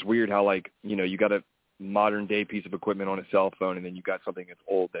so it's just weird how, you got a modern-day piece of equipment on a cell phone, and then you got something that's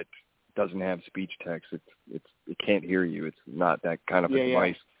old that doesn't have speech text. It can't hear you. It's not that kind of a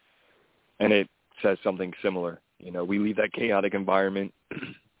device. And it says something similar. We leave that chaotic environment,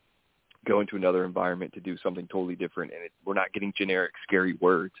 go into another environment to do something totally different, and we're not getting generic, scary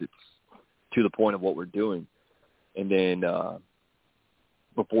words. It's to the point of what we're doing. And then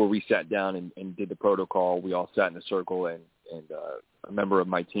before we sat down and did the protocol, we all sat in a circle, and a member of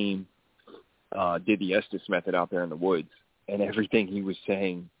my team did the Estes method out there in the woods, and everything he was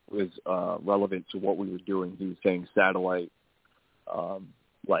saying was relevant to what we were doing. He was saying satellite,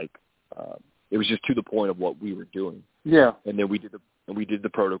 it was just to the point of what we were doing. Yeah. And then we did the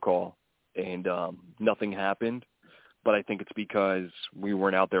protocol, and nothing happened. But I think it's because we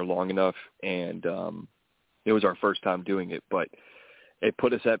weren't out there long enough, and it was our first time doing it. But it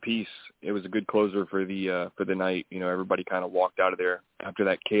put us at peace. It was a good closer for the night. Everybody kind of walked out of there after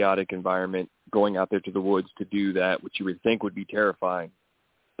that chaotic environment, going out there to the woods to do that, which you would think would be terrifying.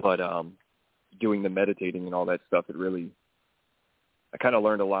 But doing the meditating and all that stuff, I kind of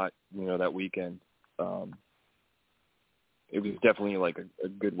learned a lot, that weekend. It was definitely a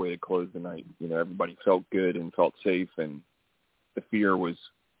good way to close the night. Everybody felt good and felt safe, and the fear was.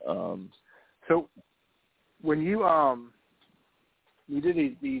 So when you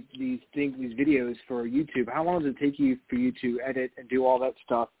did these videos for YouTube, how long does it take you for you to edit and do all that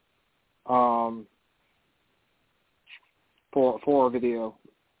stuff for a video?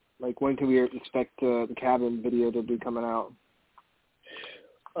 When can we expect the cabin video to be coming out?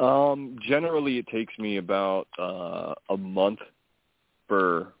 Generally, it takes me about a month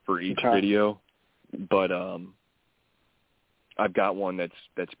for each video, but I've got one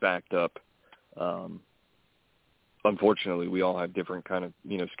that's backed up. Unfortunately, we all have different kind of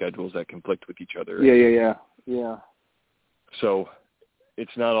schedules that conflict with each other. Yeah. So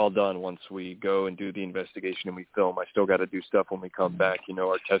it's not all done once we go and do the investigation and we film. I still got to do stuff when we come back,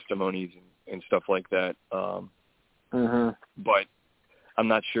 our testimonies and stuff like that. But I'm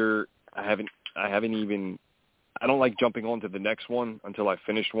not sure. I haven't even. I don't like jumping on to the next one until I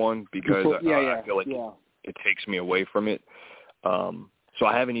finish one because I feel like it takes me away from it. So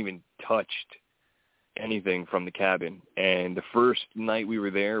I haven't even touched anything from the cabin. And the first night we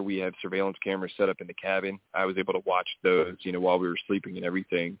were there, we had surveillance cameras set up in the cabin. I was able to watch those, while we were sleeping and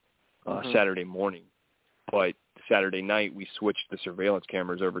everything, Saturday morning. But Saturday night, we switched the surveillance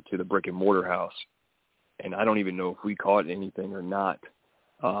cameras over to the brick and mortar house. And I don't even know if we caught anything or not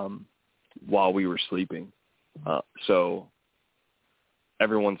while we were sleeping. So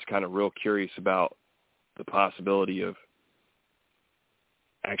everyone's kind of real curious about the possibility of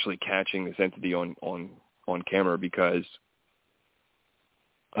actually catching this entity on camera because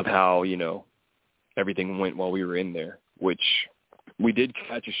of how, everything went while we were in there, which we did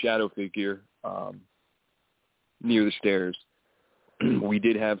catch a shadow figure near the stairs. We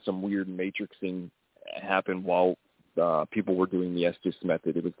did have some weird matrixing happen while people were doing the Estes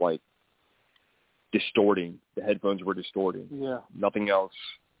method. It was distorting. The headphones were distorting. Yeah. Nothing else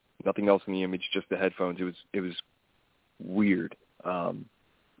in the image, just the headphones. It was weird.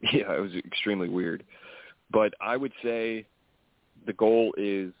 It was extremely weird. But I would say the goal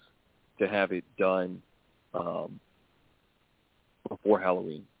is to have it done before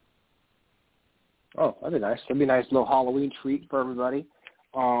Halloween. Oh, that'd be nice. That'd be a nice little Halloween treat for everybody.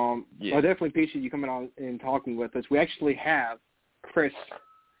 I definitely appreciate you coming on and talking with us. We actually have Chris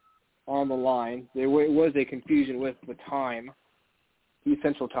on the line. There was a confusion with the time. He's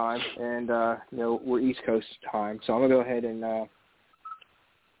Central Time, and we're East Coast time. So I'm gonna go ahead and I'm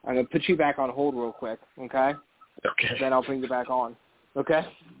gonna put you back on hold real quick, okay? Okay. Then I'll bring you back on. Okay?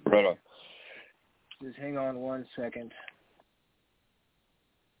 Right on. Just hang on 1 second.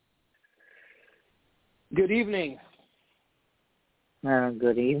 Good evening.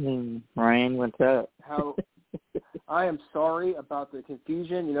 Good evening, Ryan. What's up? I am sorry about the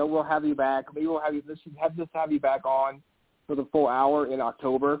confusion. We'll have you back. Maybe we'll have you back on for the full hour in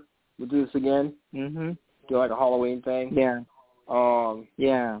October. We'll do this again. Mhm. do like a Halloween thing. Yeah.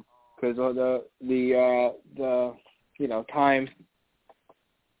 Yeah. Because the time.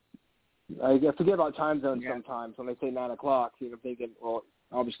 I forget about time zones sometimes when they say 9 o'clock. I'm thinking, well,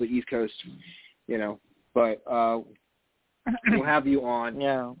 obviously East Coast, but we'll have you on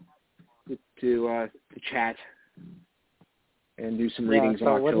to chat and do some readings in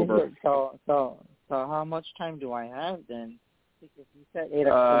October. So how much time do I have then? Because you said 8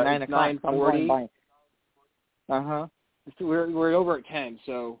 o'clock, 9 o'clock. 9:40. Uh-huh. We're over at 10,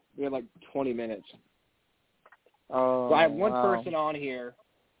 so we have like 20 minutes. Oh, so I have one person on here.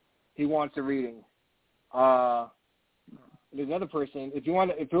 He wants a reading. There's another person. If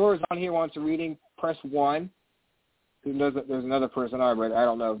yours on here wants a reading, press 1. There's another person on, but I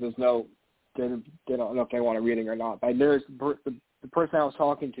don't know. They don't know if they want a reading or not. But there's the person I was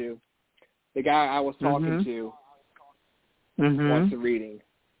talking to, the guy I was talking to wants a reading.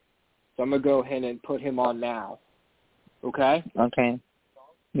 So I'm going to go ahead and put him on now. Okay? Okay.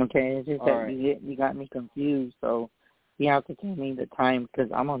 It's just that right. you got me confused, so you have to tell me the time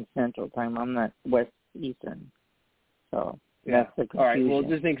because I'm on Central Time. I'm not West Eastern. So that's the confusion. All right. Well,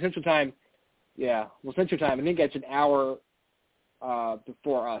 just think Central Time. Yeah. Well, Central Time, I think that's an hour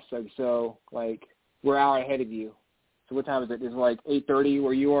before us. So we're an hour ahead of you. So what time is it? Is it like 8:30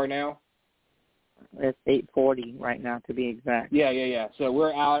 where you are now? It's 8:40 right now, to be exact. Yeah. So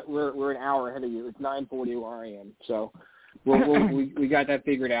we're an hour ahead of you. It's 9:40 where I am. So we got that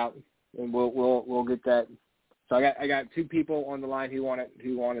figured out, and we'll get that. So I got 2 people on the line who want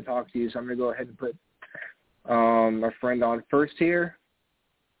to talk to you. So I'm gonna go ahead and put our friend on first here.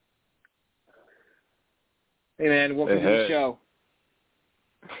 Hey man, welcome to the show.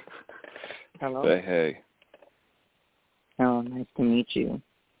 Hello. Hey. Oh, nice to meet you.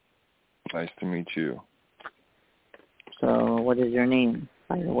 Nice to meet you. So, what is your name,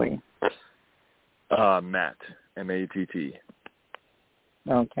 by the way? Matt. M-A-T-T.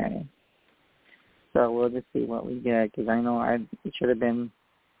 Okay. So we'll just see what we get, because I know it should have been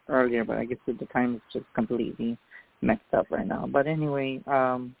earlier, but I guess the time is just completely messed up right now. But anyway,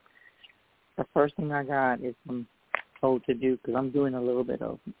 the first thing I got is I'm told to do, because I'm doing a little bit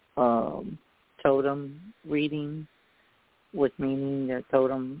of totem reading, which meaning they're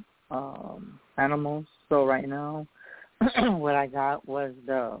totem animals. So right now, what I got was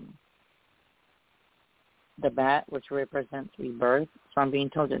the bat, which represents rebirth. So I'm being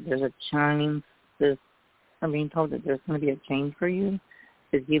told that there's a change. I'm being told that there's going to be a change for you.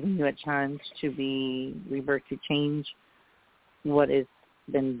 It's giving you a chance to be rebirth, to change what has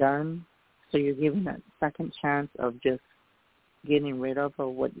been done. So you're given that second chance of just getting rid of,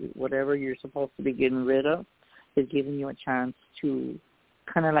 or whatever you're supposed to be getting rid of, is giving you a chance to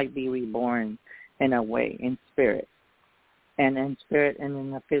kind of like be reborn in a way, in spirit. And in spirit and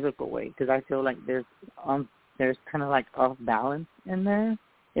in a physical way, because I feel like there's kind of like off balance in there,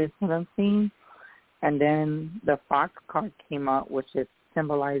 is what I'm seeing. And then the Fox card came out, which is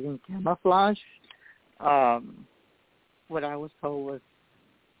symbolizing camouflage. What I was told was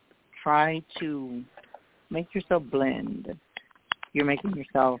try to make yourself blend. You're making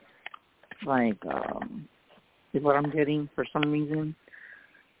yourself is what I'm getting for some reason.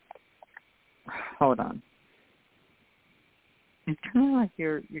 Hold on. It's kind of like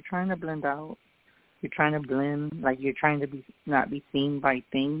you're trying to blend out. You're trying to blend, like you're trying to not be seen by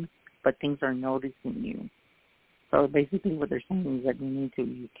things, but things are noticing you. So basically what they're saying is that you need to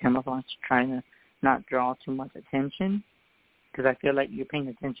use camouflage, trying to not draw too much attention, because I feel like you're paying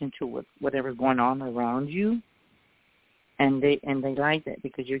attention to whatever's going on around you, and they like that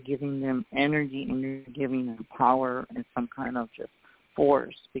because you're giving them energy and you're giving them power and some kind of just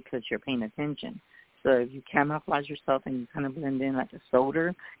force because you're paying attention. So if you camouflage yourself and you kind of blend in like a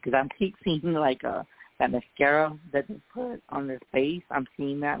soldier, because I keep seeing like that mascara that they put on their face. I'm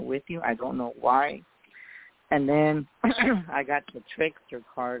seeing that with you. I don't know why. And then I got the trickster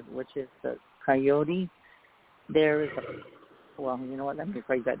card, which is the coyote. There is well, you know what, let me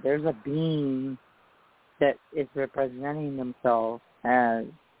phrase that. There's a being that is representing themselves as,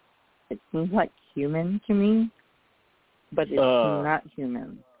 it seems like human to me, but it's not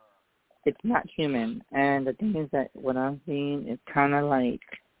human. It's not human. And the thing is that what I'm seeing is kind of like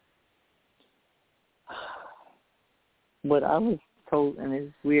what I was told, and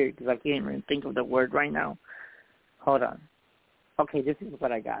it's weird because I can't even think of the word right now. Hold on. Okay, this is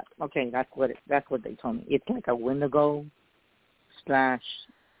what I got. Okay, that's what they told me. It's like a Wendigo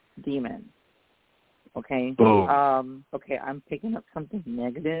 / demon. Okay. Okay, I'm picking up something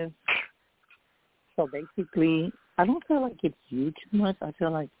negative. So basically, I don't feel like it's you too much. I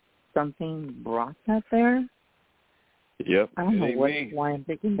feel like something brought that there. Yep. I don't know why I'm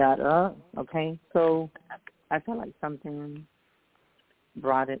picking that up. Okay, so I feel like something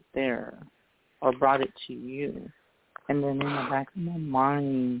brought it there or brought it to you. And then in the back of my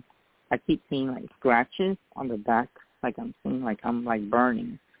mind, I keep seeing like scratches on the back, like I'm seeing like I'm like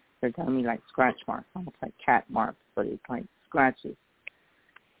burning. They're telling me like scratch marks, almost like cat marks, but it's like scratches.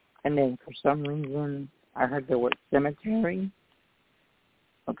 And then for some reason, I heard the word cemetery.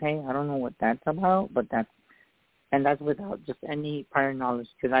 Okay, I don't know what that's about, but that's without just any prior knowledge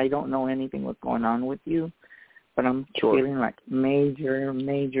because I don't know anything what's going on with you. But I'm feeling like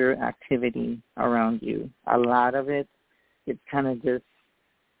major activity around you. A lot of it, it's kind of just,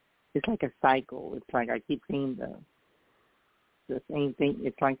 it's like a cycle. It's like I keep seeing the same thing.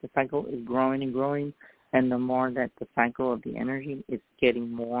 It's like the cycle is growing and growing, and the more that the cycle of the energy is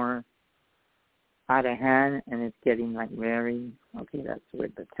getting more out of hand, and it's getting like very, okay, that's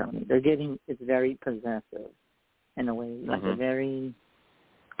what they're telling me. It's very possessive in a way, like a very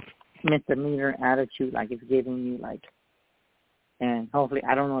misdemeanor attitude, like it's giving you like, and hopefully,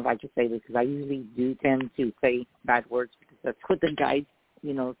 I don't know if I should say this because I usually do tend to say bad words because that's what the guys,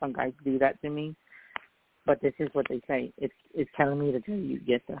 some guys do that to me. But this is what they say. It's telling me to tell you,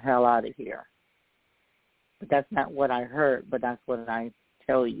 get the hell out of here. But that's not what I heard, but that's what I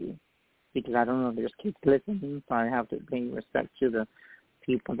tell you because I don't know if there's kids listening, so I have to pay respect to the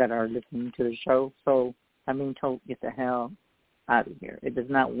people that are listening to the show. So I'm being told, get the hell out of here. It does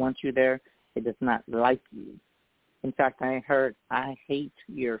not want you there. It does not like you. In fact, I heard, I hate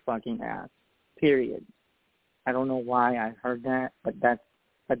your fucking ass, period. I don't know why I heard that, but that's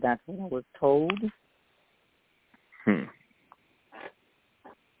what I was told.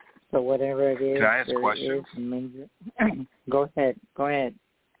 So whatever it is, can I ask questions? Go ahead.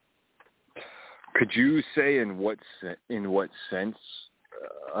 Could you say in what sense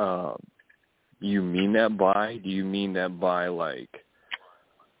you mean that by? Do you mean that by like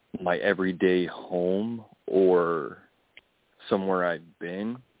my everyday home or somewhere I've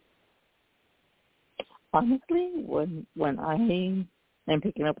been? Honestly, when I am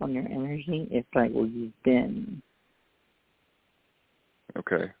picking up on your energy, it's like where you've been.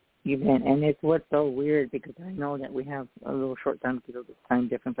 Okay. You've been, and it's what's so weird because I know that we have a little short time because of the time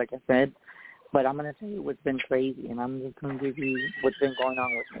difference, like I said. But I'm going to tell you what's been crazy, and I'm just going to give you what's been going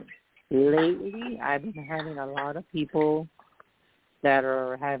on with me. Lately, I've been having a lot of people that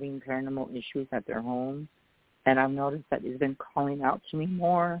are having paranormal issues at their home, and I've noticed that it's been calling out to me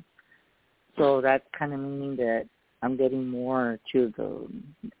more. So that's kind of meaning that I'm getting more to the,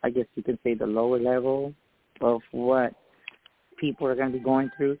 I guess you could say, the lower level of what people are going to be going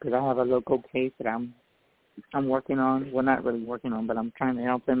through because I have a local case that I'm working on. Well, not really working on, but I'm trying to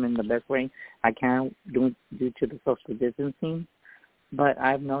help them in the best way I can due to the social distancing. But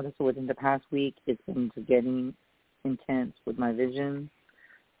I've noticed within the past week it's been getting intense with my vision.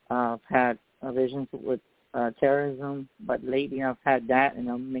 I've had visions with terrorism, but lately I've had that and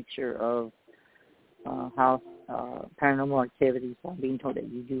a mixture of house paranormal activity. So I'm being told that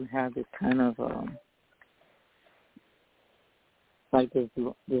you do have this kind of like this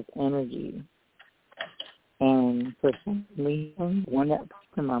energy. And for some reason, one that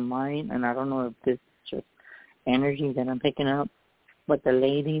popped in my mind, and I don't know if this is just energy that I'm picking up, but the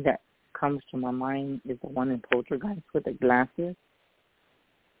lady that comes to my mind is the one in Poltergeist with the glasses.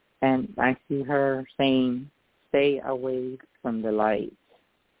 And I see her saying, stay away from the light.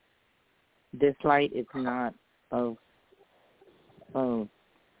 This light is not of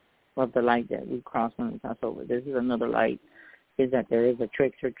the light that we cross when we cross over. This is another light, is that there is a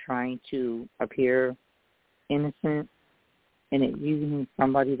trickster trying to appear innocent, and it using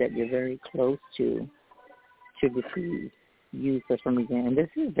somebody that you're very close to deceive you for some reason. And this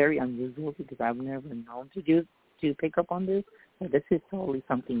is very unusual because I've never known to pick up on this. So this is totally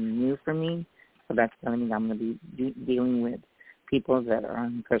something new for me. So that's telling me I'm going to be dealing with people that are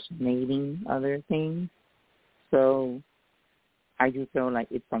impersonating other things. So I do feel like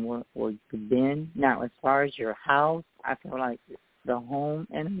it's somewhere where you've been. Now, as far as your house, I feel like the home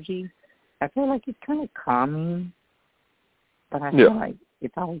energy, I feel like it's kind of calming, but I feel like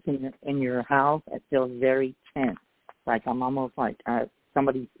it's always in your house. It feels very tense. Like I'm almost like at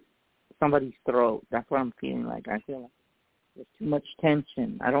somebody's throat. That's what I'm feeling like. I feel like there's too much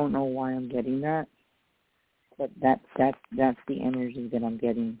tension. I don't know why I'm getting that, but that's the energy that I'm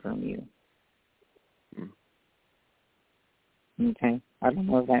getting from you. Okay? I don't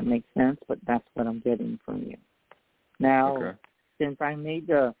know if that makes sense, but that's what I'm getting from you. Now, since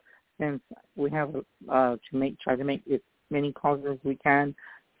we have try to make as many calls as we can,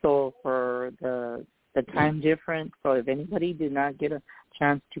 so for the time difference, so if anybody did not get a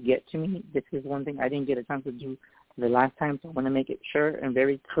chance to get to me, this is one thing I didn't get a chance to do the last time, so I want to make it sure and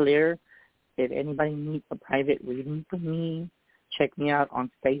very clear. If anybody needs a private reading from me, check me out on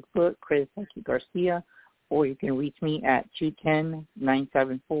Facebook, Chris Garcia, or you can reach me at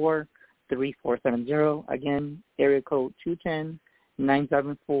 210-974-3470. Again, area code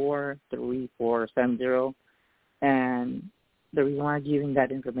 210-974-3470. And the reason why I'm giving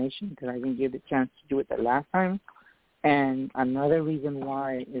that information because I didn't give the chance to do it the last time. And another reason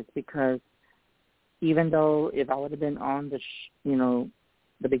why is because even though if I would have been on the,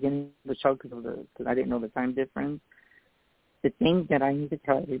 the beginning of the show because I didn't know the time difference, the thing that I need to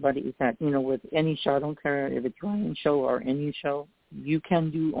tell everybody is that, with any show, I don't care if it's Ryan's show or any show, you can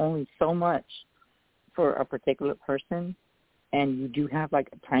do only so much for a particular person, and you do have, like,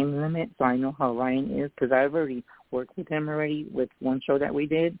 a time limit. So I know how Ryan is because I've already worked with him already with one show that we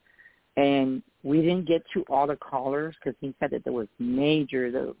did, and we didn't get to all the callers because he said that there was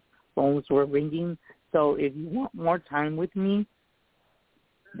the phones were ringing. So if you want more time with me,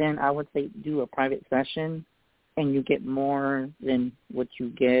 then I would say do a private session, and you get more than what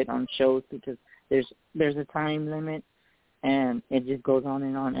you get on shows because there's a time limit, and it just goes on.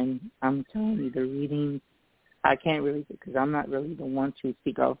 And I'm telling you, the readings, I can't really, because I'm not really the one to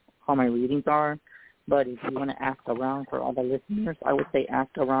speak of how my readings are, but if you want to ask around for all the listeners, I would say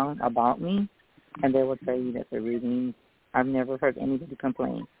ask around about me, and they will tell you that the readings, I've never heard anybody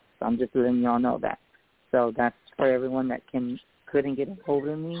complain. So I'm just letting y'all know that. So that's for everyone that couldn't get a hold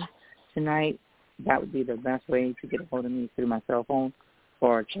of me tonight. That would be the best way to get a hold of me through my cell phone,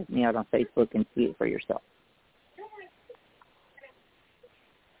 or check me out on Facebook and see it for yourself.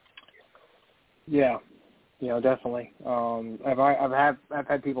 Yeah, definitely. I've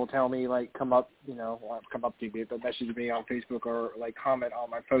had people tell me, like, come up to me, but message me on Facebook or, like, comment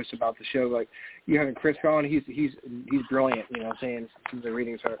on my post about the show, like, you having Chris on? He's brilliant. Saying some of the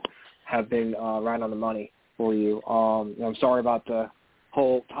readings have been right on the money for you. I'm sorry about the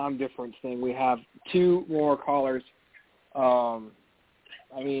whole time difference thing. We have 2 more callers. I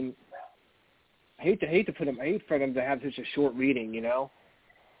hate for them to have such a short reading. I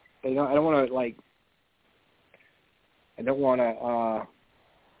don't want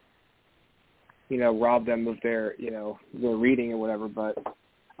to rob them of their their reading or whatever. But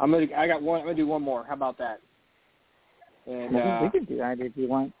I'm gonna do one more. How about that? And we can do that if you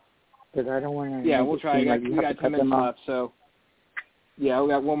want, because I don't want to. Yeah, we'll try. We got 10 minutes left, so. Yeah, we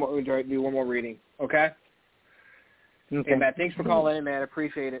got one more. We'll do one more reading. Okay. Okay, Matt. Thanks for calling in, man. I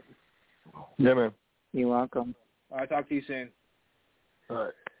appreciate it. Yeah, man. You're welcome. All right. Talk to you soon. All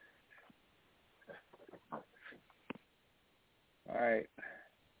right. All right.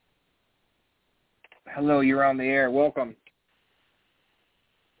 Hello, you're on the air. Welcome.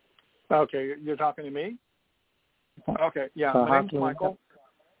 Okay, you're talking to me? Okay, yeah. My name's Michael.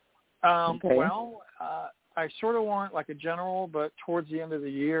 Okay. Well, I sort of want like a general, but towards the end of the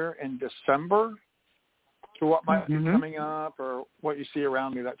year in December, to what might be coming up or what you see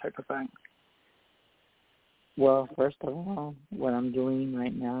around me, that type of thing. Well, first of all, what I'm doing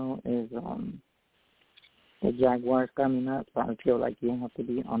right now is the Jaguar's coming up, so I feel like you have to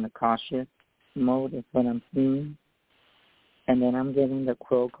be on the cautious mode is what I'm seeing. And then I'm getting the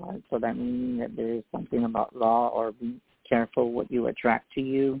Crow card, so that means that there is something about law or be careful what you attract to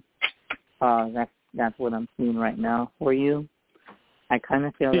you. That's what I'm seeing right now for you. I kind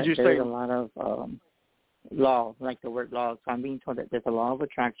of feel that there's a lot of law, like the word law. So I'm being told that there's a law of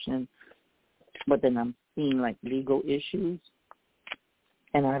attraction, but then I'm seeing like legal issues.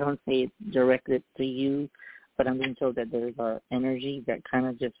 And I don't say it's directed to you, but I'm being told that there's an energy that kind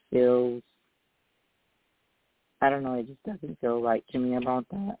of just feels, I don't know, it just doesn't feel right to me about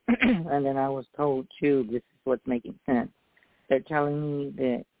that. And then I was told, too, this is what's making sense. They're telling me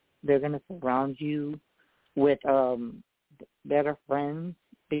that they're going to surround you with better friends,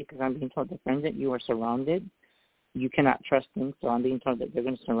 because I'm being told the friends that you are surrounded, you cannot trust them. So I'm being told that they're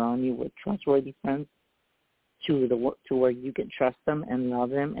going to surround you with trustworthy friends to where you can trust them and love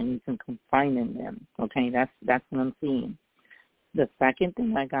them and you can confide in them. Okay, that's what I'm seeing. The second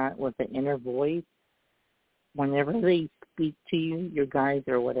thing I got was the inner voice. Whenever they speak to you, your guides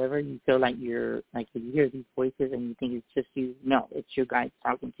or whatever, you feel like you hear these voices and you think it's just you. No, it's your guides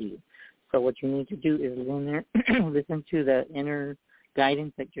talking to you. So what you need to do is listen to the inner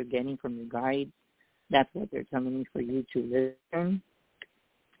guidance that you're getting from your guides. That's what they're telling me for you to listen.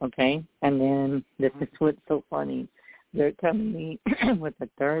 Okay? And then this is what's so funny. They're telling me with the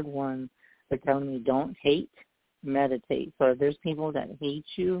third one, they're telling me don't hate, meditate. So if there's people that hate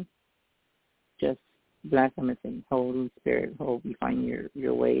you, just bless them and say, Holy Spirit, hope you find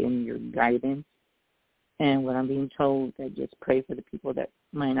your way and your guidance. And what I'm being told, that just pray for the people that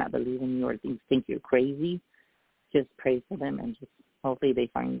might not believe in you or think you're crazy. just pray for them and just hopefully they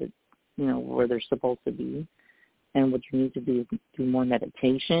find it, where they're supposed to be. And what you need to do is do more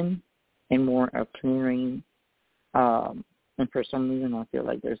meditation and more of clearing. And for some reason, I feel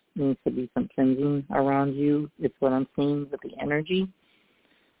like there needs to be some cleansing around you. It's what I'm seeing with the energy.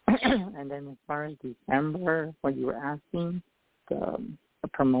 And then as far as December, what you were asking, a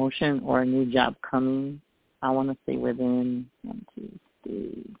promotion or a new job coming, I want to say within 1, 2,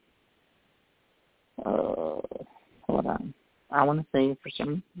 3. Hold on. I want to say for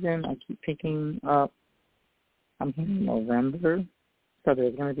some reason I keep picking up. I'm hearing November, so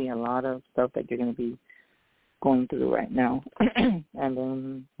there's going to be a lot of stuff that you're going to be going through right now. And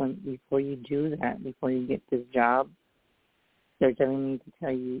then before you do that, before you get this job, they're telling me to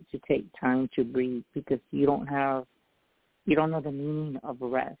tell you to take time to breathe because you don't know the meaning of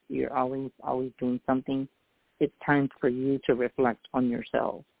rest. You're always doing something. It's time for you to reflect on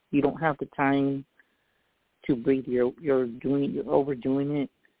yourself. You don't have the time to breathe. You're overdoing it,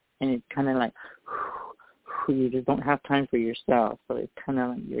 and it's kind of like you just don't have time for yourself. So it's kind of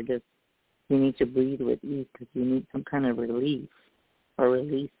like you need to breathe with ease because you need some kind of relief or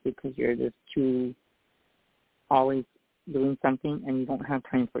release because you're just too always doing something and you don't have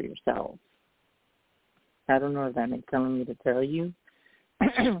time for yourself. I don't know if that makes telling me to tell you.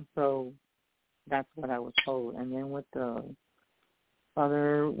 So that's what I was told. And then with the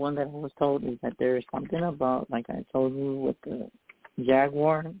other one that I was told is that there's something about, like I told you, with the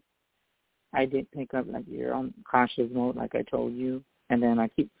Jaguar. I did pick up, like, you're on cautious mode, like I told you. And then I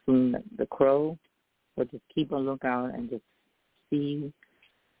keep seeing the crow. But just keep a lookout and just see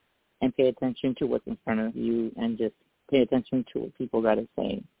and pay attention to what's in front of you and just pay attention to what people got to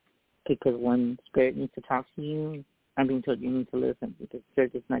say. Because when Spirit needs to talk to you, I'm being told you need to listen because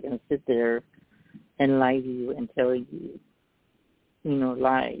Spirit is not going to sit there and lie to you and tell you,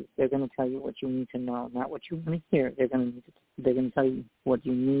 lies. They're going to tell you what you need to know, not what you want to hear. They're going to tell you what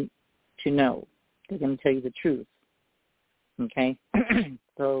you need to know. They're going to tell you the truth. Okay?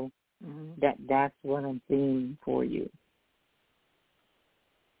 So that's what I'm seeing for you.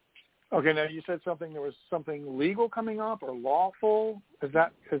 Okay, now you said there was something legal coming up or lawful. Is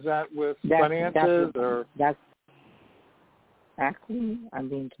that with finances or? That's actually, I'm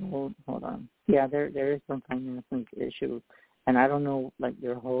being told. Hold on. Yeah, there is some financing issue, and I don't know like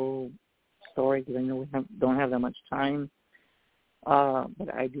your whole story because I know we don't have that much time.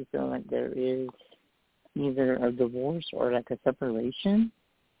 But I do feel like there is either a divorce or like a separation,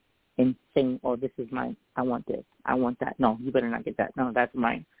 and saying, "Oh, this is mine. I want this. I want that. No, you better not get that. No, that's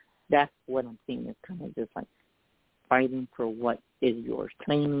mine." That's what I'm seeing is kind of just like fighting for what is yours,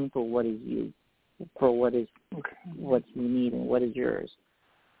 claiming for what is you, for what is what you need and what is yours.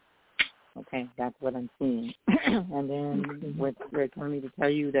 Okay, that's what I'm seeing. And then they're telling me to tell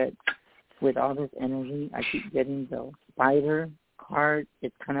you that with all this energy, I keep getting the spider card.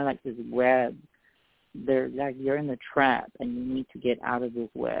 It's kind of like this web. They're like you're in the trap and you need to get out of this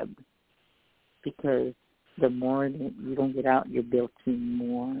web because the more that you don't get out, you're built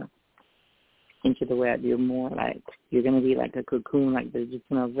more into the web. You're more like, you're going to be like a cocoon, like they're just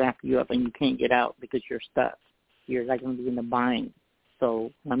going to wrap you up and you can't get out because you're stuck. You're like going to be in the bind.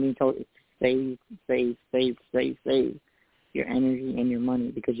 So I'm being told save your energy and your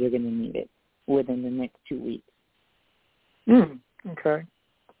money because you're going to need it within the next 2 weeks. Okay.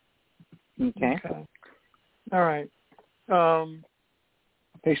 All right.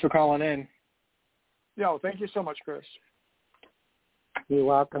 Thanks for calling in. Yeah, well, thank you so much, Chris. You're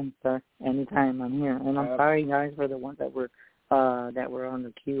welcome, sir. Anytime I'm here. And I'm sorry, guys, for the ones that were on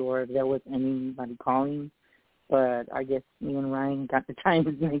the queue or if there was anybody calling. But I guess me and Ryan got the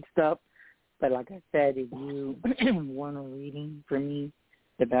times mixed up. But like I said, if you want a reading for me,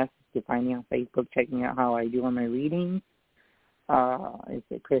 the best is to find me on Facebook, check me out how I do on my readings. It's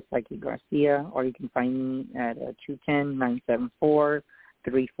at Chris Psyche Garcia, or you can find me at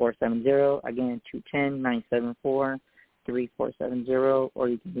 210-974-3470. Again, 210-974-3470, or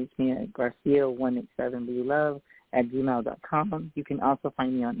you can reach me at Garcia187BlueLove@gmail.com. You can also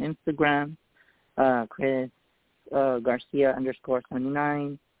find me on Instagram, Chris Garcia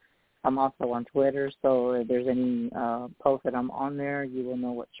 _79. I'm also on Twitter, so if there's any posts that I'm on there, you will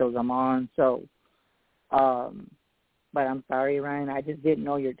know what shows I'm on. So, but I'm sorry, Ryan, I just didn't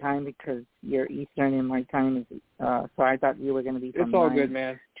know your time because you're Eastern and my time is, so I thought you were going to be from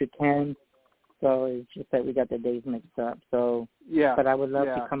 9 to 10. So it's just that we got the days mixed up. So, yeah. But I would love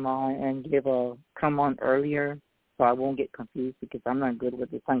to come on and come on earlier so I won't get confused because I'm not good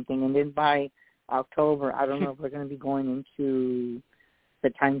with the time thing. And then by October, I don't know if we're going to be going into the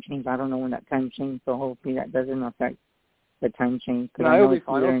time change. I don't know when that time change, so hopefully that doesn't affect the time change. No, it'll be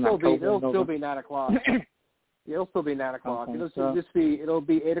fine. It'll still be 9 o'clock. It'll still be 9 o'clock. Okay, It'll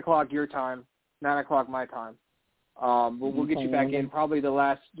be 8 o'clock your time, 9 o'clock my time. We'll get you back in probably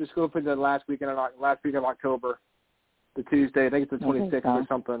just go for the last week of October, the Tuesday. I think it's the 26th or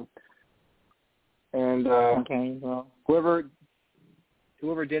something. And whoever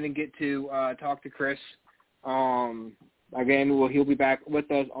didn't get to talk to Chris, again, he'll be back with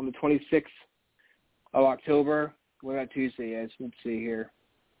us on the 26th of October. What that Tuesday is? Let's see here.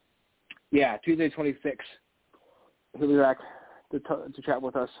 Yeah, Tuesday 26th. He'll be back to chat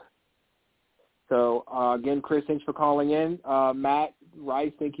with us. So, again, Chris, thanks for calling in. Matt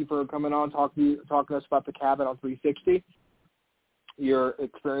Rice, thank you for coming on, talking to us about the cabin on 360, your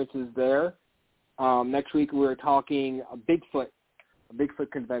experiences there. Next week we're talking a Bigfoot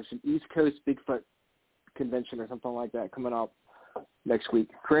convention, East Coast Bigfoot convention or something like that coming up next week.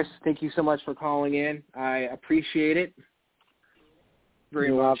 Chris, thank you so much for calling in. I appreciate it very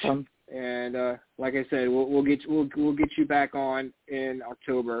much. You're welcome. And like I said, we'll get you back on in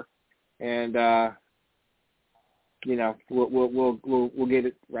October. And we'll get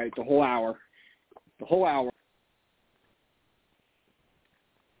it right the whole hour.